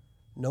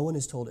 No one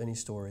is told any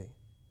story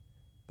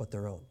but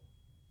their own."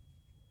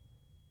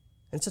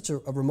 And it's such a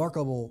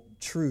remarkable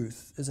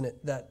truth, isn't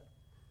it, that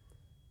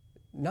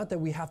not that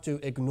we have to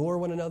ignore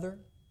one another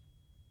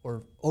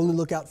or only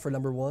look out for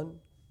number one,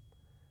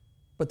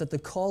 but that the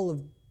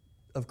call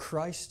of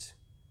Christ,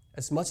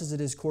 as much as it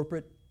is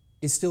corporate,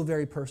 is still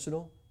very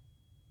personal.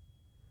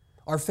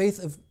 Our faith,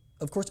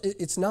 of course,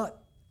 it's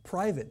not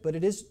private, but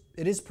it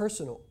is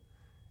personal.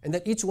 And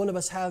that each one of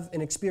us have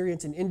and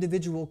experience an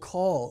individual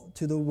call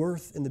to the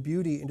worth and the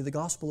beauty and to the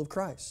gospel of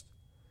Christ.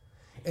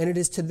 And it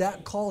is to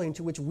that calling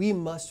to which we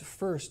must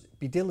first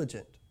be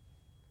diligent.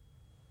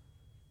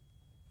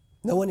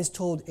 No one is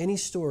told any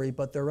story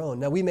but their own.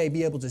 Now, we may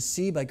be able to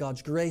see by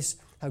God's grace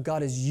how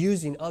God is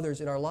using others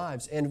in our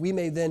lives, and we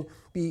may then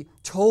be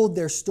told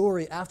their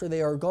story after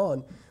they are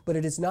gone, but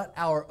it is not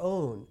our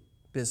own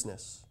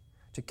business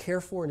to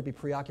care for and to be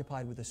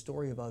preoccupied with the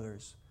story of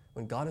others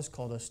when God has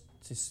called us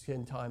to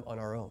spend time on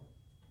our own.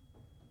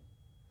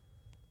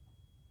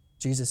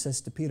 Jesus says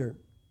to Peter,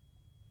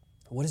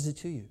 what is it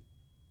to you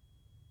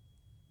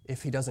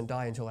if he doesn't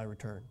die until I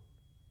return?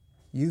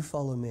 You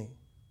follow me.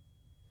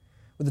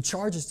 Well, the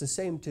charge is the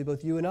same to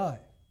both you and I,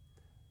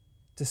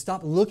 to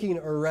stop looking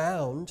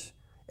around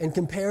and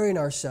comparing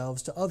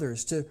ourselves to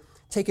others, to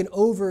take an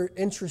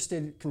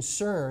over-interested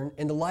concern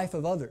in the life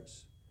of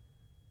others.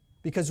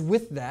 Because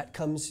with that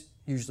comes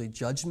usually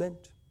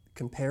judgment,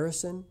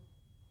 comparison.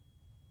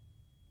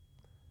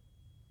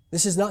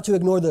 This is not to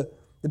ignore the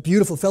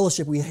beautiful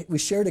fellowship we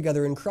share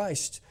together in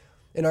Christ.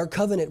 In our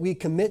covenant, we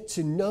commit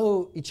to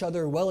know each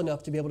other well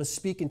enough to be able to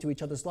speak into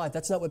each other's life.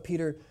 That's not what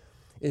Peter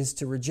is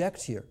to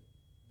reject here.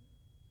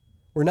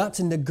 We're not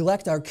to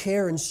neglect our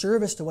care and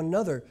service to one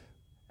another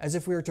as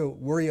if we were to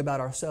worry about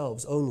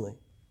ourselves only.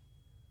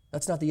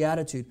 That's not the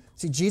attitude.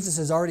 See, Jesus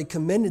has already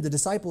commended the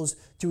disciples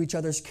to each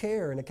other's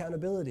care and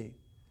accountability.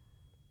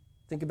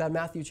 Think about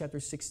Matthew chapter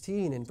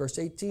 16 and verse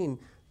 18,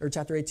 or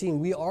chapter 18.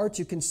 We are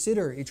to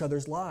consider each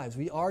other's lives.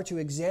 We are to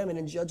examine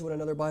and judge one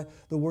another by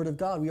the word of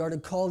God. We are to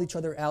call each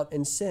other out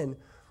in sin.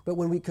 But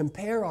when we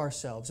compare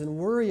ourselves and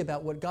worry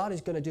about what God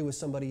is going to do with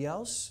somebody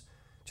else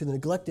to the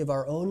neglect of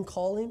our own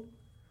calling,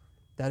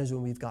 that is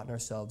when we've gotten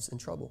ourselves in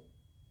trouble.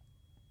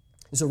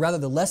 And so rather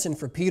the lesson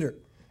for Peter,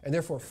 and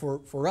therefore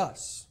for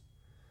us,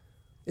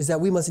 is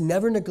that we must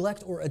never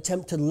neglect or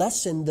attempt to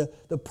lessen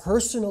the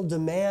personal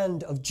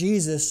demand of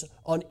Jesus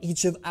on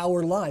each of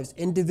our lives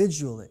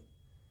individually.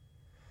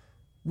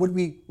 What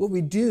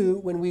we do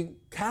when we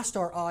cast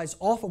our eyes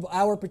off of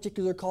our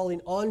particular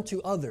calling onto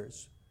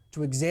others,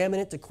 to examine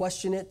it, to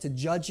question it, to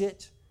judge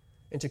it,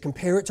 and to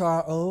compare it to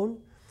our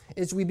own,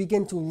 is we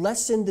begin to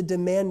lessen the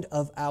demand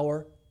of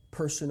our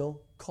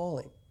personal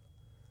calling.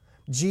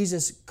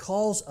 Jesus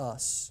calls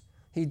us.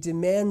 He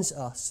demands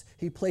us.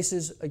 He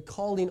places a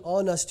calling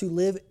on us to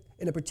live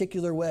in a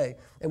particular way.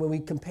 And when we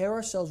compare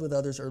ourselves with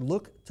others or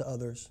look to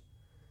others,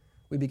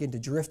 we begin to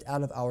drift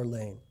out of our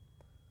lane.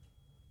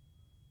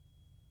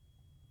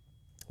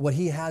 What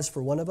He has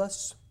for one of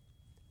us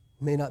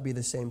may not be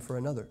the same for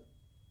another.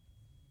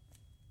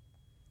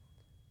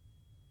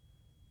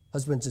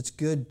 Husbands, it's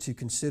good to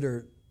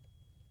consider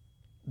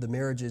the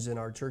marriages in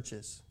our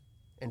churches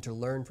and to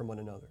learn from one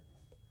another.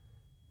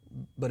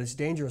 But it's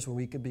dangerous when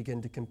we can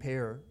begin to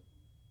compare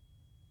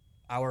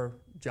our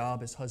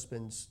job as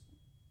husbands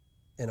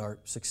and our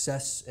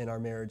success in our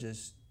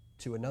marriages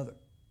to another.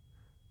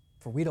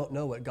 For we don't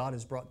know what God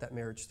has brought that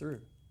marriage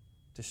through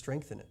to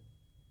strengthen it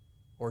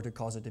or to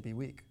cause it to be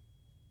weak.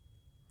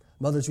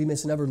 Mothers, we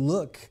must never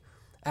look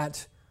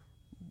at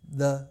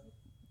the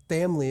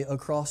family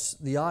across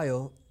the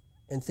aisle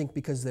and think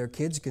because their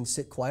kids can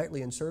sit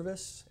quietly in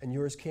service and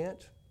yours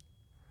can't,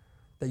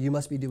 that you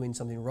must be doing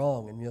something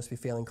wrong and you must be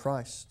failing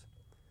Christ.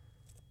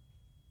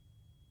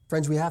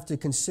 Friends, we have to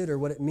consider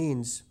what it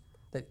means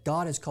that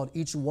God has called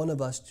each one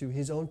of us to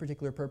His own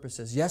particular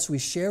purposes. Yes, we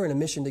share in a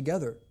mission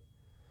together,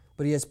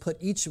 but He has put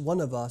each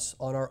one of us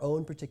on our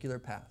own particular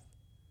path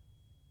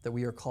that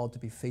we are called to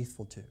be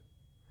faithful to.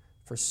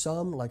 For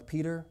some, like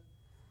Peter,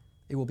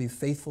 it will be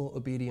faithful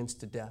obedience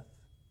to death.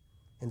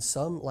 And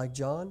some, like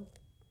John,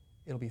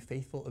 it'll be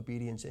faithful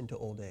obedience into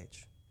old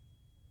age.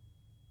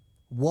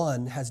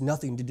 One has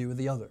nothing to do with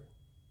the other,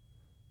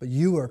 but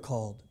you are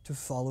called to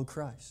follow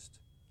Christ.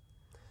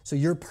 So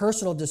your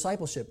personal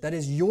discipleship, that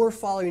is your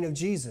following of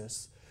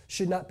Jesus,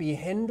 should not be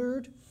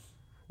hindered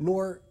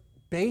nor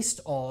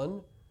based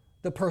on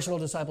the personal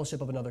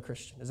discipleship of another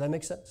Christian. Does that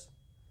make sense?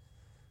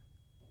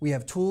 We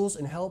have tools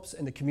and helps,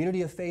 and the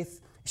community of faith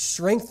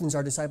strengthens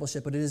our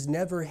discipleship, but it is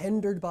never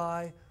hindered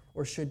by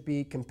or should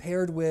be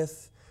compared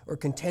with or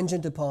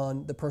contingent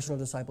upon the personal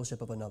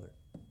discipleship of another.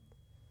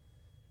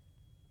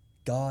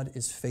 God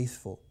is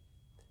faithful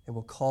and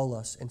will call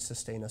us and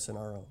sustain us in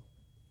our own.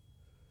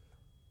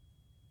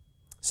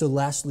 So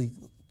lastly,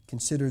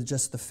 consider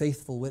just the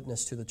faithful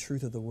witness to the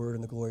truth of the word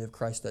and the glory of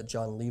Christ that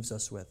John leaves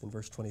us with in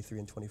verse 23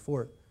 and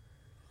 24.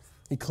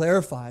 He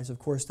clarifies, of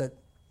course, that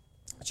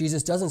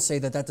Jesus doesn't say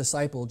that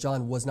disciple,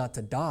 John, was not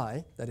to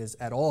die, that is,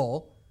 at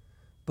all,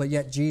 but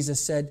yet Jesus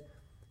said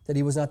that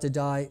he was not to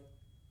die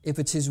if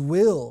it's His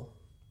will.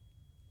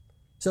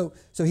 So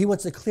he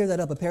wants to clear that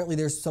up. Apparently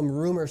there's some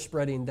rumor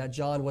spreading that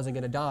John wasn't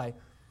going to die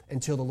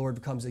until the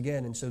Lord comes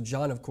again. And so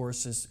John, of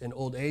course, is in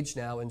old age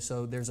now, and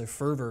so there's a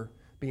fervor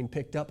being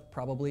picked up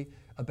probably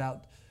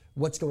about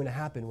what's going to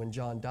happen when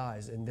John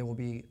dies. And there will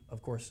be,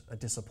 of course, a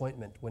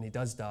disappointment when he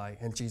does die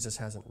and Jesus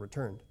hasn't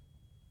returned.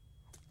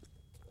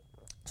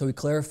 So he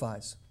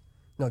clarifies.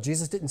 No,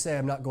 Jesus didn't say,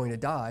 I'm not going to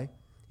die.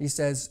 He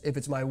says, if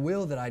it's my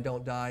will that I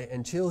don't die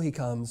until He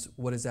comes,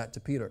 what is that to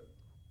Peter?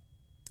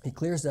 He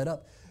clears that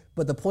up.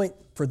 But the point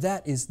for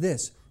that is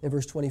this, in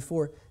verse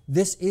 24,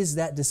 this is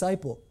that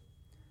disciple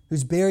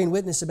who's bearing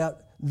witness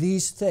about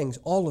these things,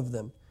 all of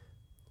them,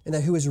 and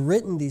that who has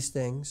written these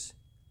things,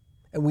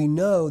 and we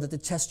know that the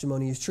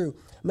testimony is true.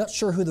 I'm not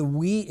sure who the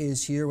we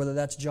is here, whether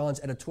that's John's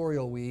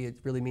editorial we, it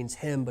really means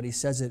him, but he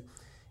says it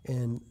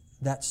in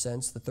that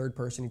sense, the third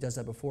person. He does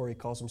that before. He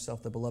calls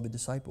himself the beloved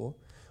disciple.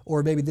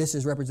 Or maybe this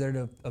is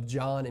representative of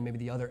John and maybe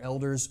the other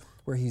elders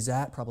where he's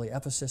at, probably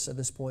Ephesus at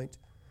this point.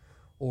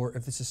 Or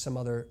if this is some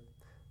other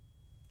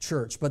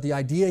church. But the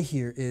idea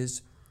here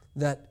is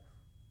that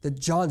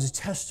John's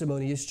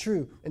testimony is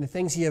true, and the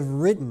things he have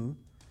written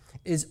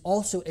is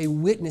also a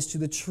witness to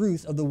the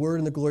truth of the word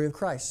and the glory of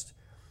Christ.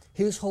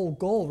 His whole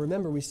goal,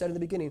 remember we said in the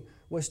beginning,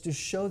 was to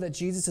show that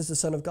Jesus is the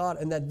Son of God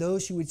and that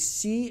those who would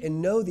see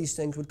and know these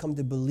things would come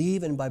to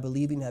believe and by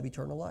believing have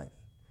eternal life.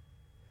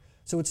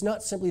 So it's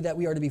not simply that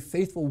we are to be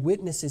faithful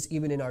witnesses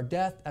even in our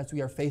death as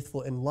we are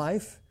faithful in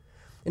life.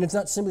 And it's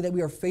not simply that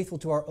we are faithful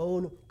to our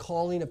own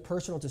calling of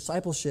personal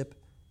discipleship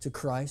to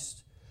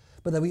Christ,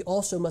 but that we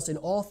also must in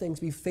all things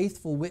be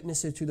faithful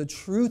witnesses to the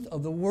truth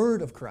of the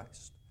word of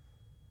Christ.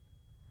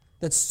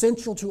 That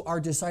central to our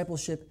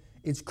discipleship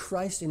is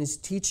Christ and his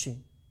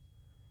teaching,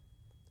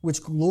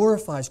 which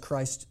glorifies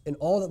Christ in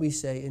all that we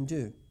say and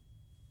do.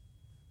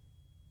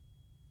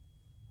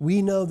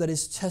 We know that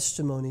his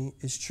testimony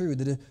is true,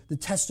 that the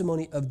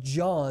testimony of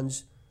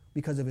John's,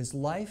 because of his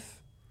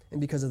life and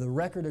because of the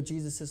record of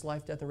Jesus'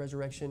 life, death, and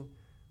resurrection,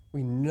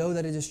 we know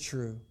that it is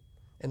true,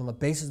 and on the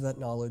basis of that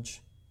knowledge,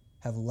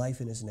 have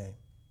life in his name.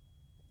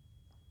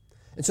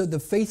 And so the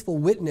faithful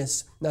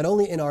witness, not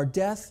only in our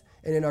death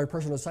and in our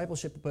personal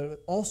discipleship,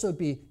 but also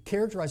be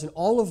characterized in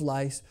all of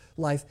life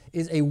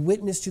is a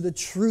witness to the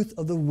truth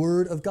of the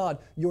Word of God.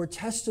 Your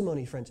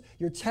testimony, friends,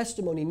 your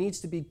testimony needs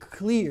to be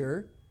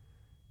clear,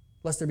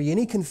 lest there be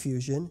any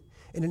confusion,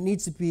 and it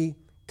needs to be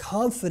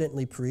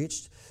confidently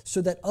preached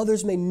so that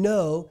others may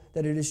know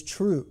that it is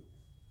true.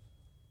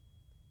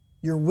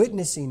 You're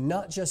witnessing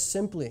not just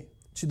simply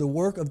to the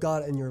work of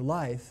God in your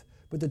life,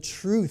 but the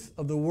truth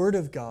of the Word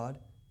of God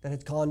that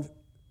has gone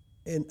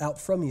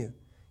out from you.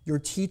 Your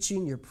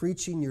teaching, your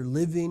preaching, your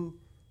living,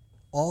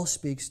 all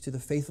speaks to the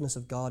faithfulness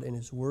of God in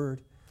his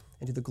word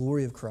and to the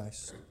glory of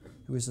Christ,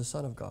 who is the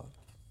Son of God.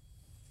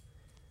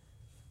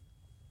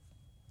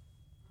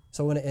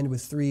 So I want to end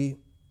with three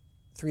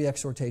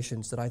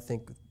exhortations that I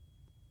think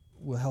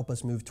will help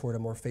us move toward a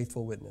more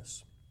faithful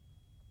witness.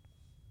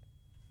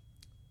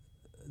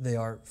 They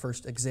are,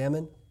 first,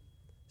 examine;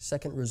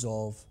 second,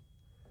 resolve;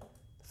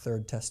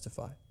 third,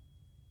 testify.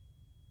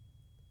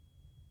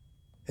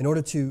 In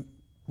order to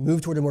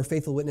move toward a more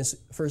faithful witness,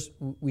 first,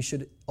 we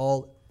should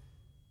all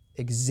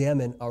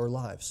examine our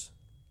lives.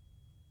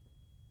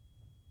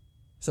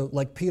 So,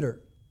 like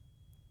Peter,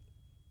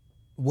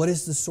 what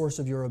is the source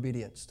of your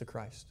obedience to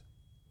Christ?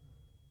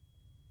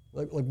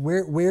 Like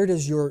where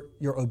does your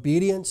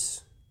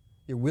obedience,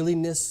 your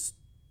willingness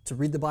to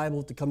read the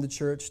Bible, to come to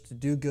church, to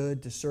do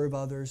good, to serve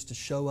others, to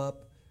show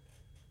up,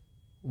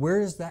 where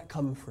does that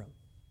come from?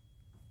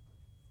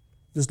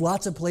 There's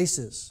lots of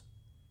places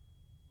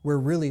where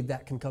really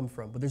that can come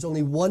from. But there's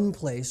only one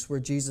place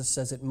where Jesus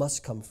says it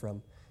must come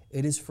from.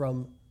 It is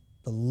from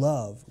the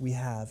love we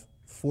have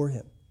for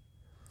him.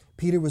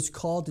 Peter was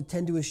called to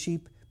tend to his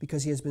sheep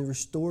because he has been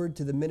restored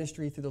to the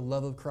ministry through the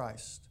love of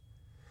Christ.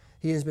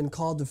 He has been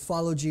called to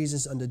follow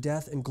Jesus unto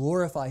death and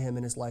glorify him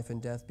in his life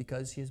and death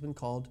because he has been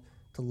called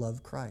to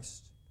love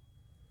Christ.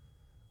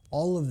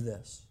 All of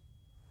this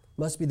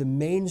must be the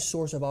main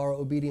source of our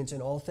obedience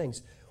in all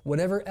things.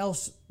 Whatever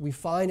else we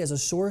find as a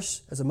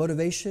source, as a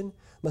motivation,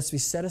 must be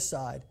set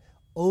aside.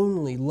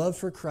 Only love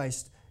for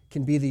Christ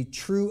can be the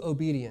true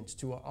obedience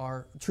to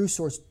our true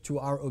source to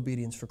our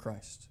obedience for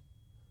Christ.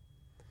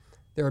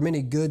 There are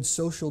many good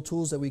social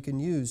tools that we can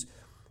use,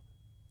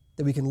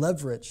 that we can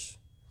leverage,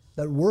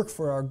 that work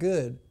for our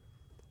good,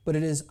 but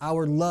it is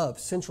our love,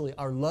 centrally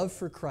our love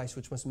for Christ,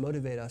 which must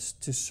motivate us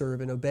to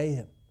serve and obey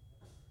him.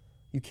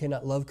 You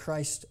cannot love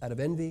Christ out of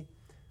envy.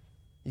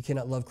 You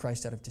cannot love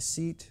Christ out of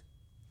deceit.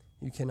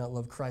 You cannot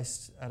love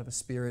Christ out of a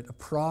spirit of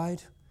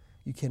pride.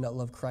 You cannot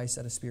love Christ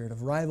out of a spirit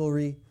of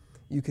rivalry.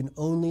 You can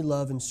only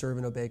love and serve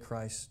and obey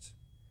Christ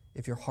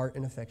if your heart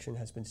and affection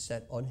has been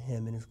set on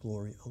him and his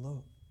glory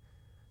alone.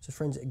 So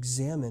friends,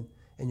 examine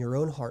in your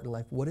own heart and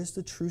life, what is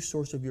the true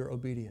source of your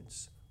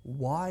obedience?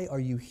 Why are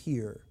you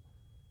here?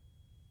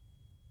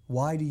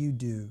 Why do you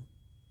do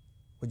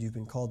what you've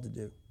been called to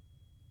do?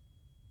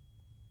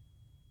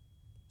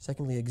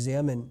 Secondly,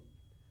 examine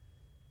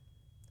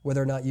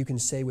whether or not you can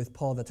say with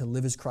Paul that to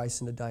live is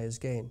Christ and to die is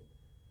gain.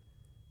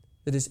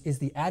 That is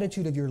the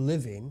attitude of your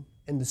living,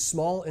 in the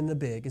small and the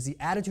big, is the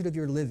attitude of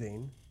your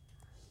living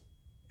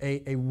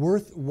a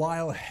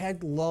worthwhile,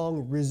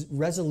 headlong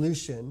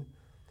resolution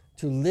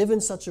to live in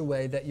such a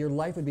way that your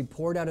life would be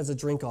poured out as a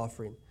drink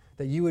offering,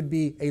 that you would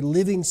be a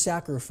living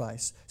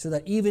sacrifice, so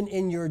that even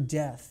in your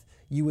death,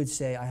 you would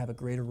say, I have a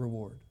greater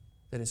reward,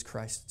 that is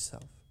Christ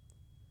itself.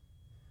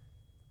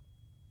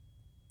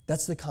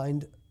 That's the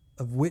kind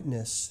of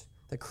witness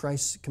that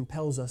Christ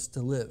compels us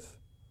to live.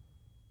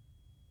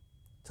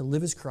 To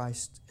live is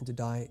Christ and to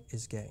die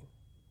is gain.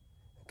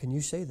 Can you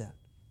say that?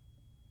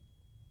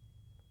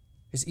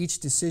 Is each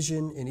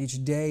decision and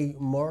each day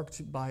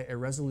marked by a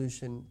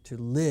resolution to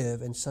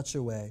live in such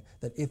a way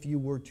that if you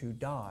were to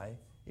die,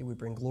 it would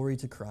bring glory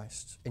to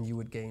Christ and you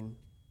would gain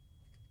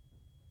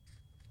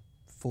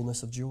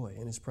fullness of joy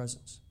in his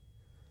presence?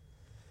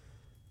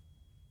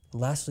 And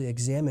lastly,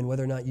 examine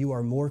whether or not you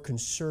are more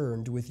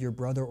concerned with your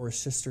brother or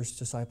sister's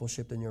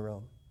discipleship than your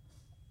own.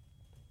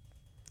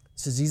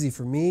 This is easy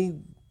for me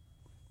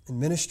in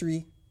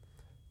ministry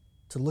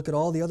to look at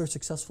all the other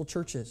successful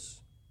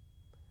churches,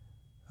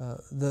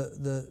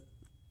 the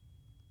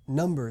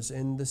numbers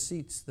in the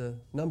seats, the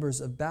numbers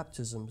of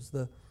baptisms,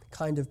 the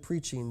kind of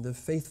preaching, the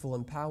faithful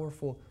and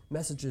powerful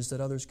messages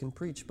that others can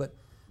preach. But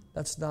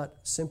that's not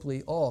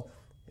simply all.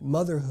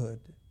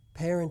 Motherhood,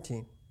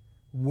 parenting,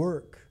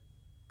 work,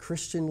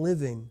 Christian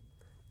living,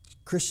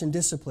 Christian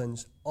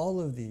disciplines,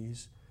 all of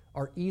these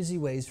are easy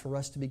ways for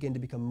us to begin to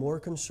become more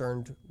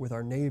concerned with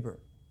our neighbor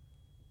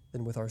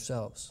than with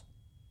ourselves.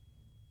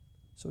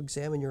 So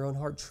examine your own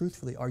heart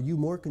truthfully. Are you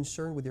more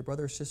concerned with your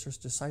brother or sister's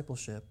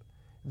discipleship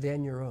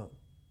than your own?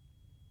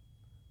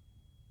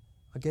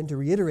 Again, to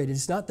reiterate,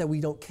 it's not that we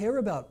don't care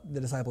about the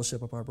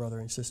discipleship of our brother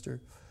and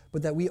sister,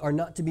 but that we are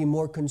not to be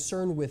more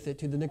concerned with it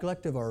to the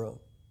neglect of our own.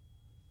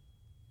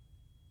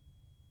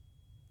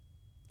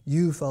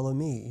 You follow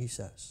me, he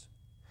says.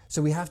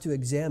 So we have to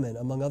examine,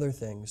 among other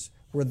things,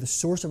 where the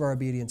source of our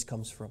obedience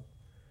comes from.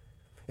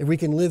 If we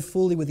can live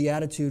fully with the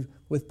attitude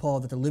with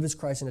Paul that to live is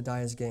Christ and to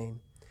die is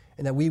gain,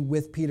 and that we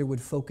with Peter would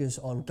focus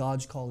on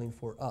God's calling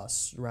for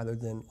us rather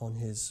than on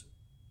his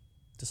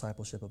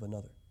discipleship of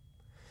another.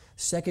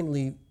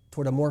 Secondly,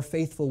 toward a more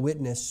faithful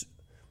witness,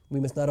 we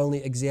must not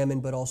only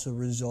examine but also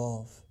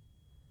resolve.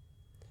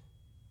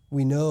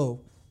 We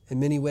know in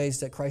many ways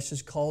that Christ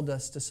has called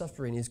us to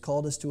suffering. He's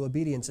called us to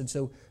obedience. And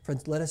so,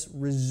 friends, let us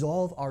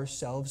resolve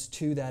ourselves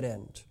to that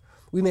end.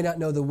 We may not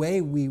know the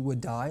way we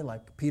would die,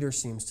 like Peter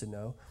seems to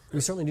know.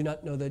 We certainly do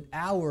not know the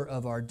hour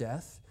of our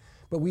death,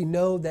 but we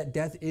know that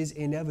death is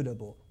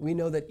inevitable. We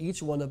know that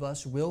each one of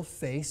us will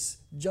face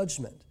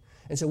judgment.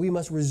 And so we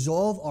must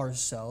resolve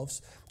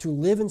ourselves to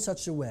live in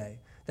such a way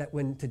that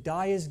when to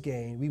die is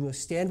gain, we will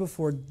stand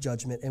before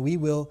judgment and we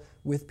will,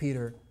 with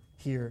Peter,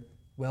 hear,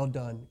 "Well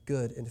done,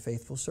 good and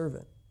faithful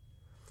servant."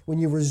 When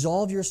you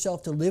resolve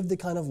yourself to live the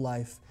kind of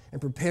life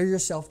and prepare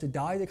yourself to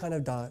die the kind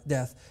of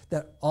death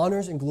that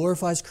honors and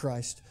glorifies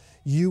Christ,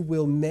 you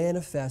will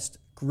manifest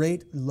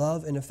great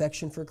love and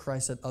affection for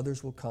Christ that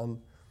others will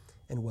come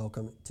and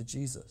welcome to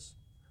Jesus.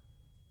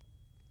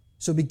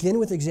 So begin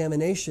with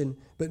examination,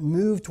 but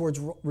move towards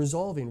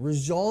resolving.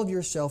 Resolve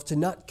yourself to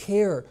not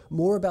care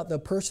more about the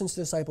person's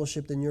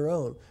discipleship than your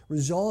own.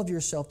 Resolve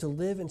yourself to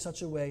live in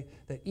such a way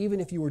that even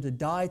if you were to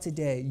die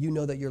today, you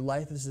know that your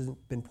life has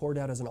been poured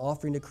out as an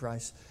offering to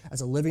Christ,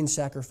 as a living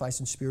sacrifice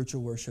and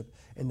spiritual worship,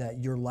 and that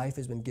your life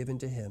has been given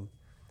to Him,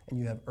 and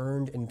you have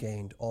earned and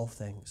gained all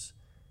things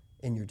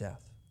in your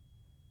death.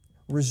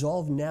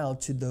 Resolve now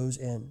to those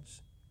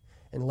ends.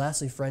 And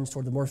lastly, friends,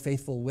 toward the more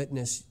faithful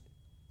witness,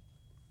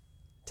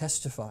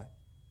 testify.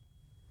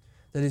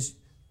 That is,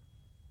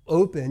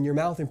 open your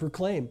mouth and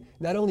proclaim.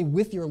 Not only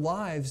with your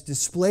lives,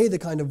 display the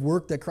kind of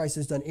work that Christ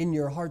has done in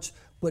your hearts,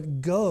 but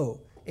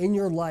go in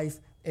your life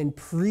and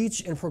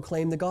preach and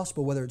proclaim the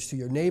gospel, whether it's to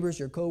your neighbors,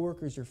 your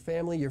coworkers, your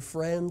family, your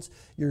friends,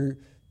 your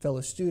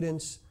fellow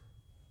students,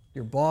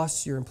 your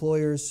boss, your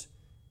employers.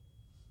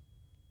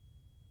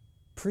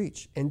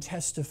 Preach and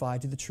testify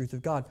to the truth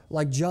of God.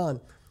 Like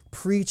John,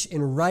 preach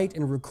and write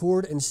and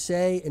record and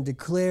say and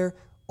declare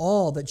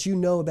all that you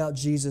know about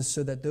Jesus,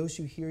 so that those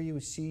who hear you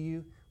and see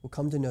you will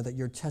come to know that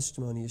your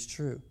testimony is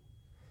true.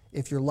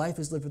 If your life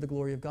is lived for the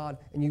glory of God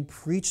and you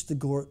preach the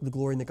glory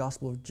and the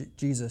gospel of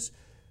Jesus,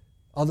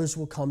 others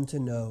will come to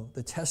know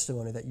the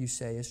testimony that you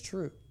say is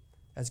true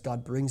as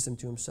God brings them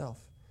to Himself.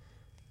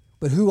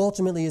 But who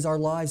ultimately is our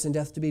lives and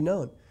death to be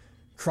known?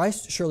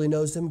 Christ surely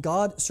knows them.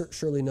 God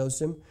surely knows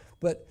them.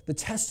 But the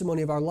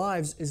testimony of our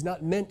lives is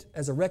not meant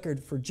as a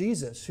record for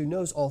Jesus, who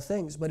knows all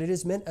things, but it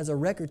is meant as a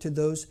record to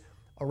those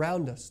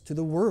around us, to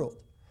the world.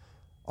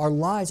 Our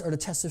lives are to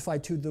testify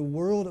to the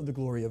world of the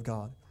glory of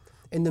God.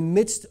 In the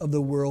midst of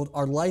the world,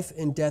 our life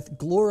and death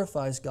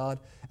glorifies God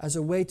as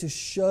a way to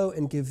show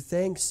and give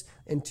thanks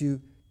and to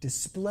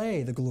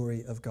display the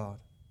glory of God.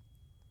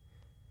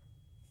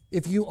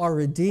 If you are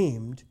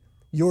redeemed,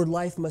 your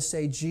life must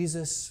say,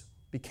 Jesus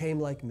became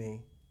like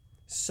me,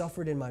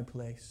 suffered in my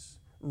place,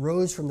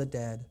 rose from the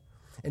dead,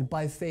 and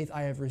by faith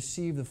I have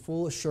received the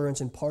full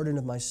assurance and pardon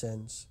of my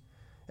sins,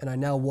 and I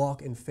now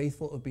walk in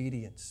faithful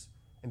obedience,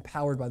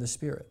 empowered by the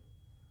Spirit.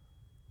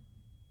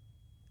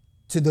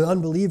 To the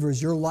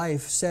unbelievers, your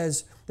life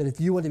says that if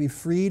you want to be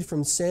freed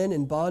from sin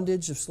and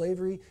bondage of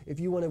slavery, if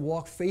you want to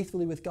walk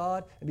faithfully with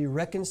God and be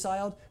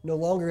reconciled, no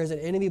longer as an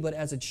enemy but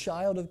as a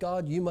child of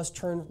God, you must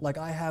turn like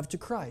I have to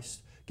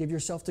Christ. Give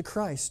yourself to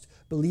Christ.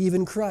 Believe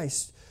in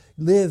Christ.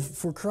 Live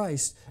for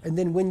Christ. And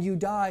then when you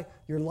die,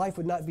 your life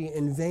would not be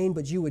in vain,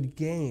 but you would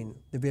gain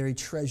the very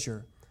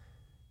treasure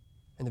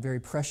and the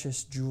very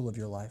precious jewel of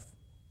your life,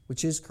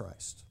 which is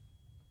Christ.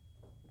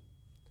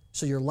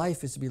 So your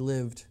life is to be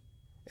lived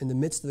in the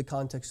midst of the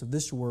context of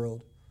this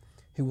world,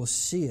 who will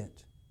see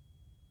it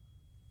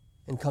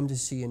and come to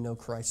see and know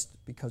Christ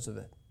because of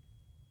it.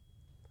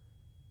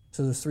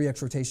 So those three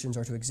exhortations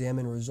are to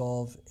examine,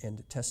 resolve,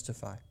 and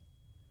testify.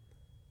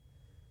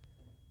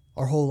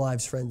 Our whole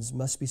lives, friends,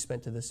 must be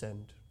spent to this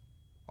end.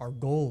 Our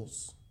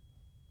goals,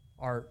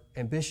 our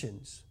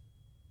ambitions,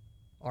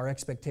 our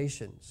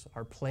expectations,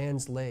 our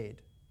plans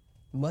laid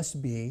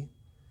must be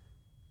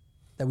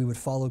that we would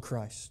follow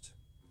Christ.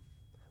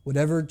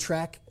 Whatever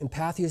track and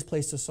path he has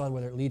placed us on,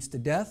 whether it leads to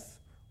death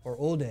or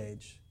old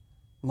age,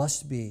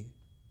 must be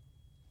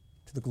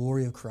to the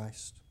glory of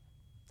Christ.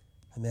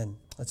 Amen.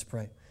 Let's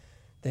pray.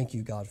 Thank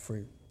you, God,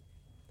 for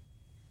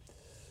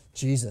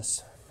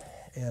Jesus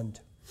and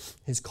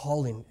his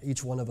calling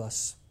each one of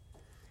us.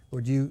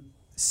 Lord, you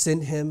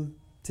sent him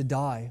to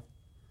die,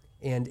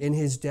 and in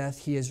his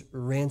death he has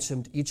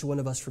ransomed each one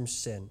of us from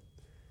sin.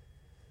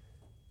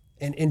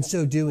 And in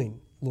so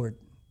doing, Lord,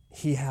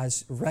 he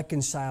has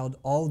reconciled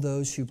all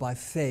those who by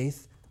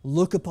faith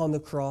look upon the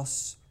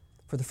cross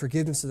for the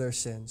forgiveness of their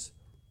sins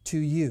to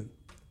you.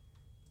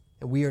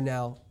 And we are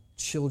now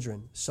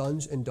children,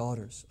 sons and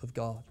daughters of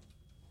God,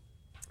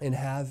 and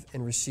have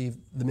and receive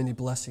the many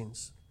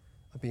blessings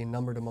of being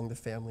numbered among the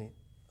family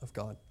of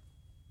God.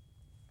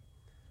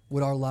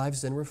 Would our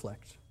lives then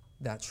reflect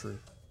that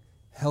truth?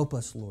 Help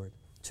us, Lord,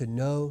 to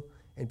know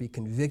and be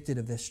convicted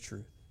of this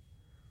truth,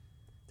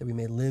 that we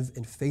may live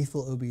in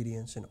faithful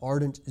obedience and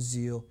ardent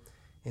zeal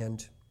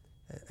and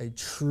a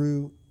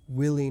true,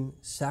 willing,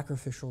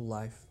 sacrificial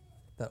life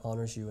that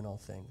honors you in all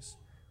things.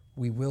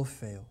 We will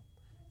fail,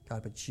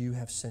 God, but you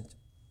have sent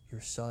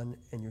your Son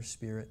and your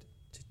Spirit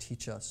to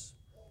teach us,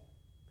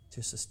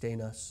 to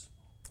sustain us,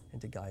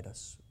 and to guide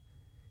us.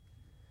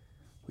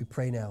 We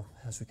pray now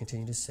as we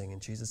continue to sing in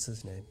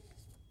Jesus' name.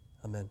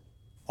 Amen.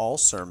 All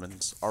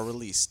sermons are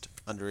released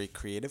under a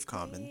Creative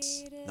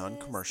Commons,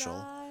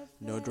 non-commercial,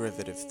 no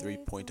derivative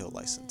 3.0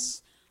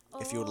 license.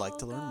 If you would like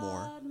to learn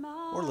more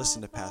or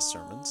listen to past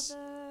sermons,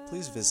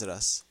 please visit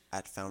us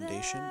at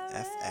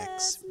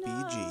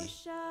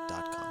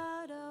foundationfxbg.com.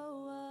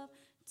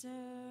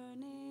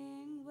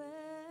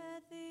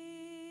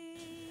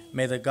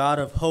 May the God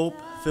of hope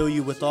fill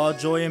you with all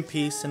joy and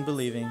peace in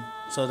believing,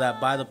 so that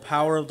by the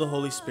power of the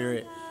Holy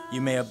Spirit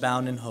you may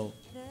abound in hope.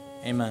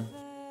 Amen.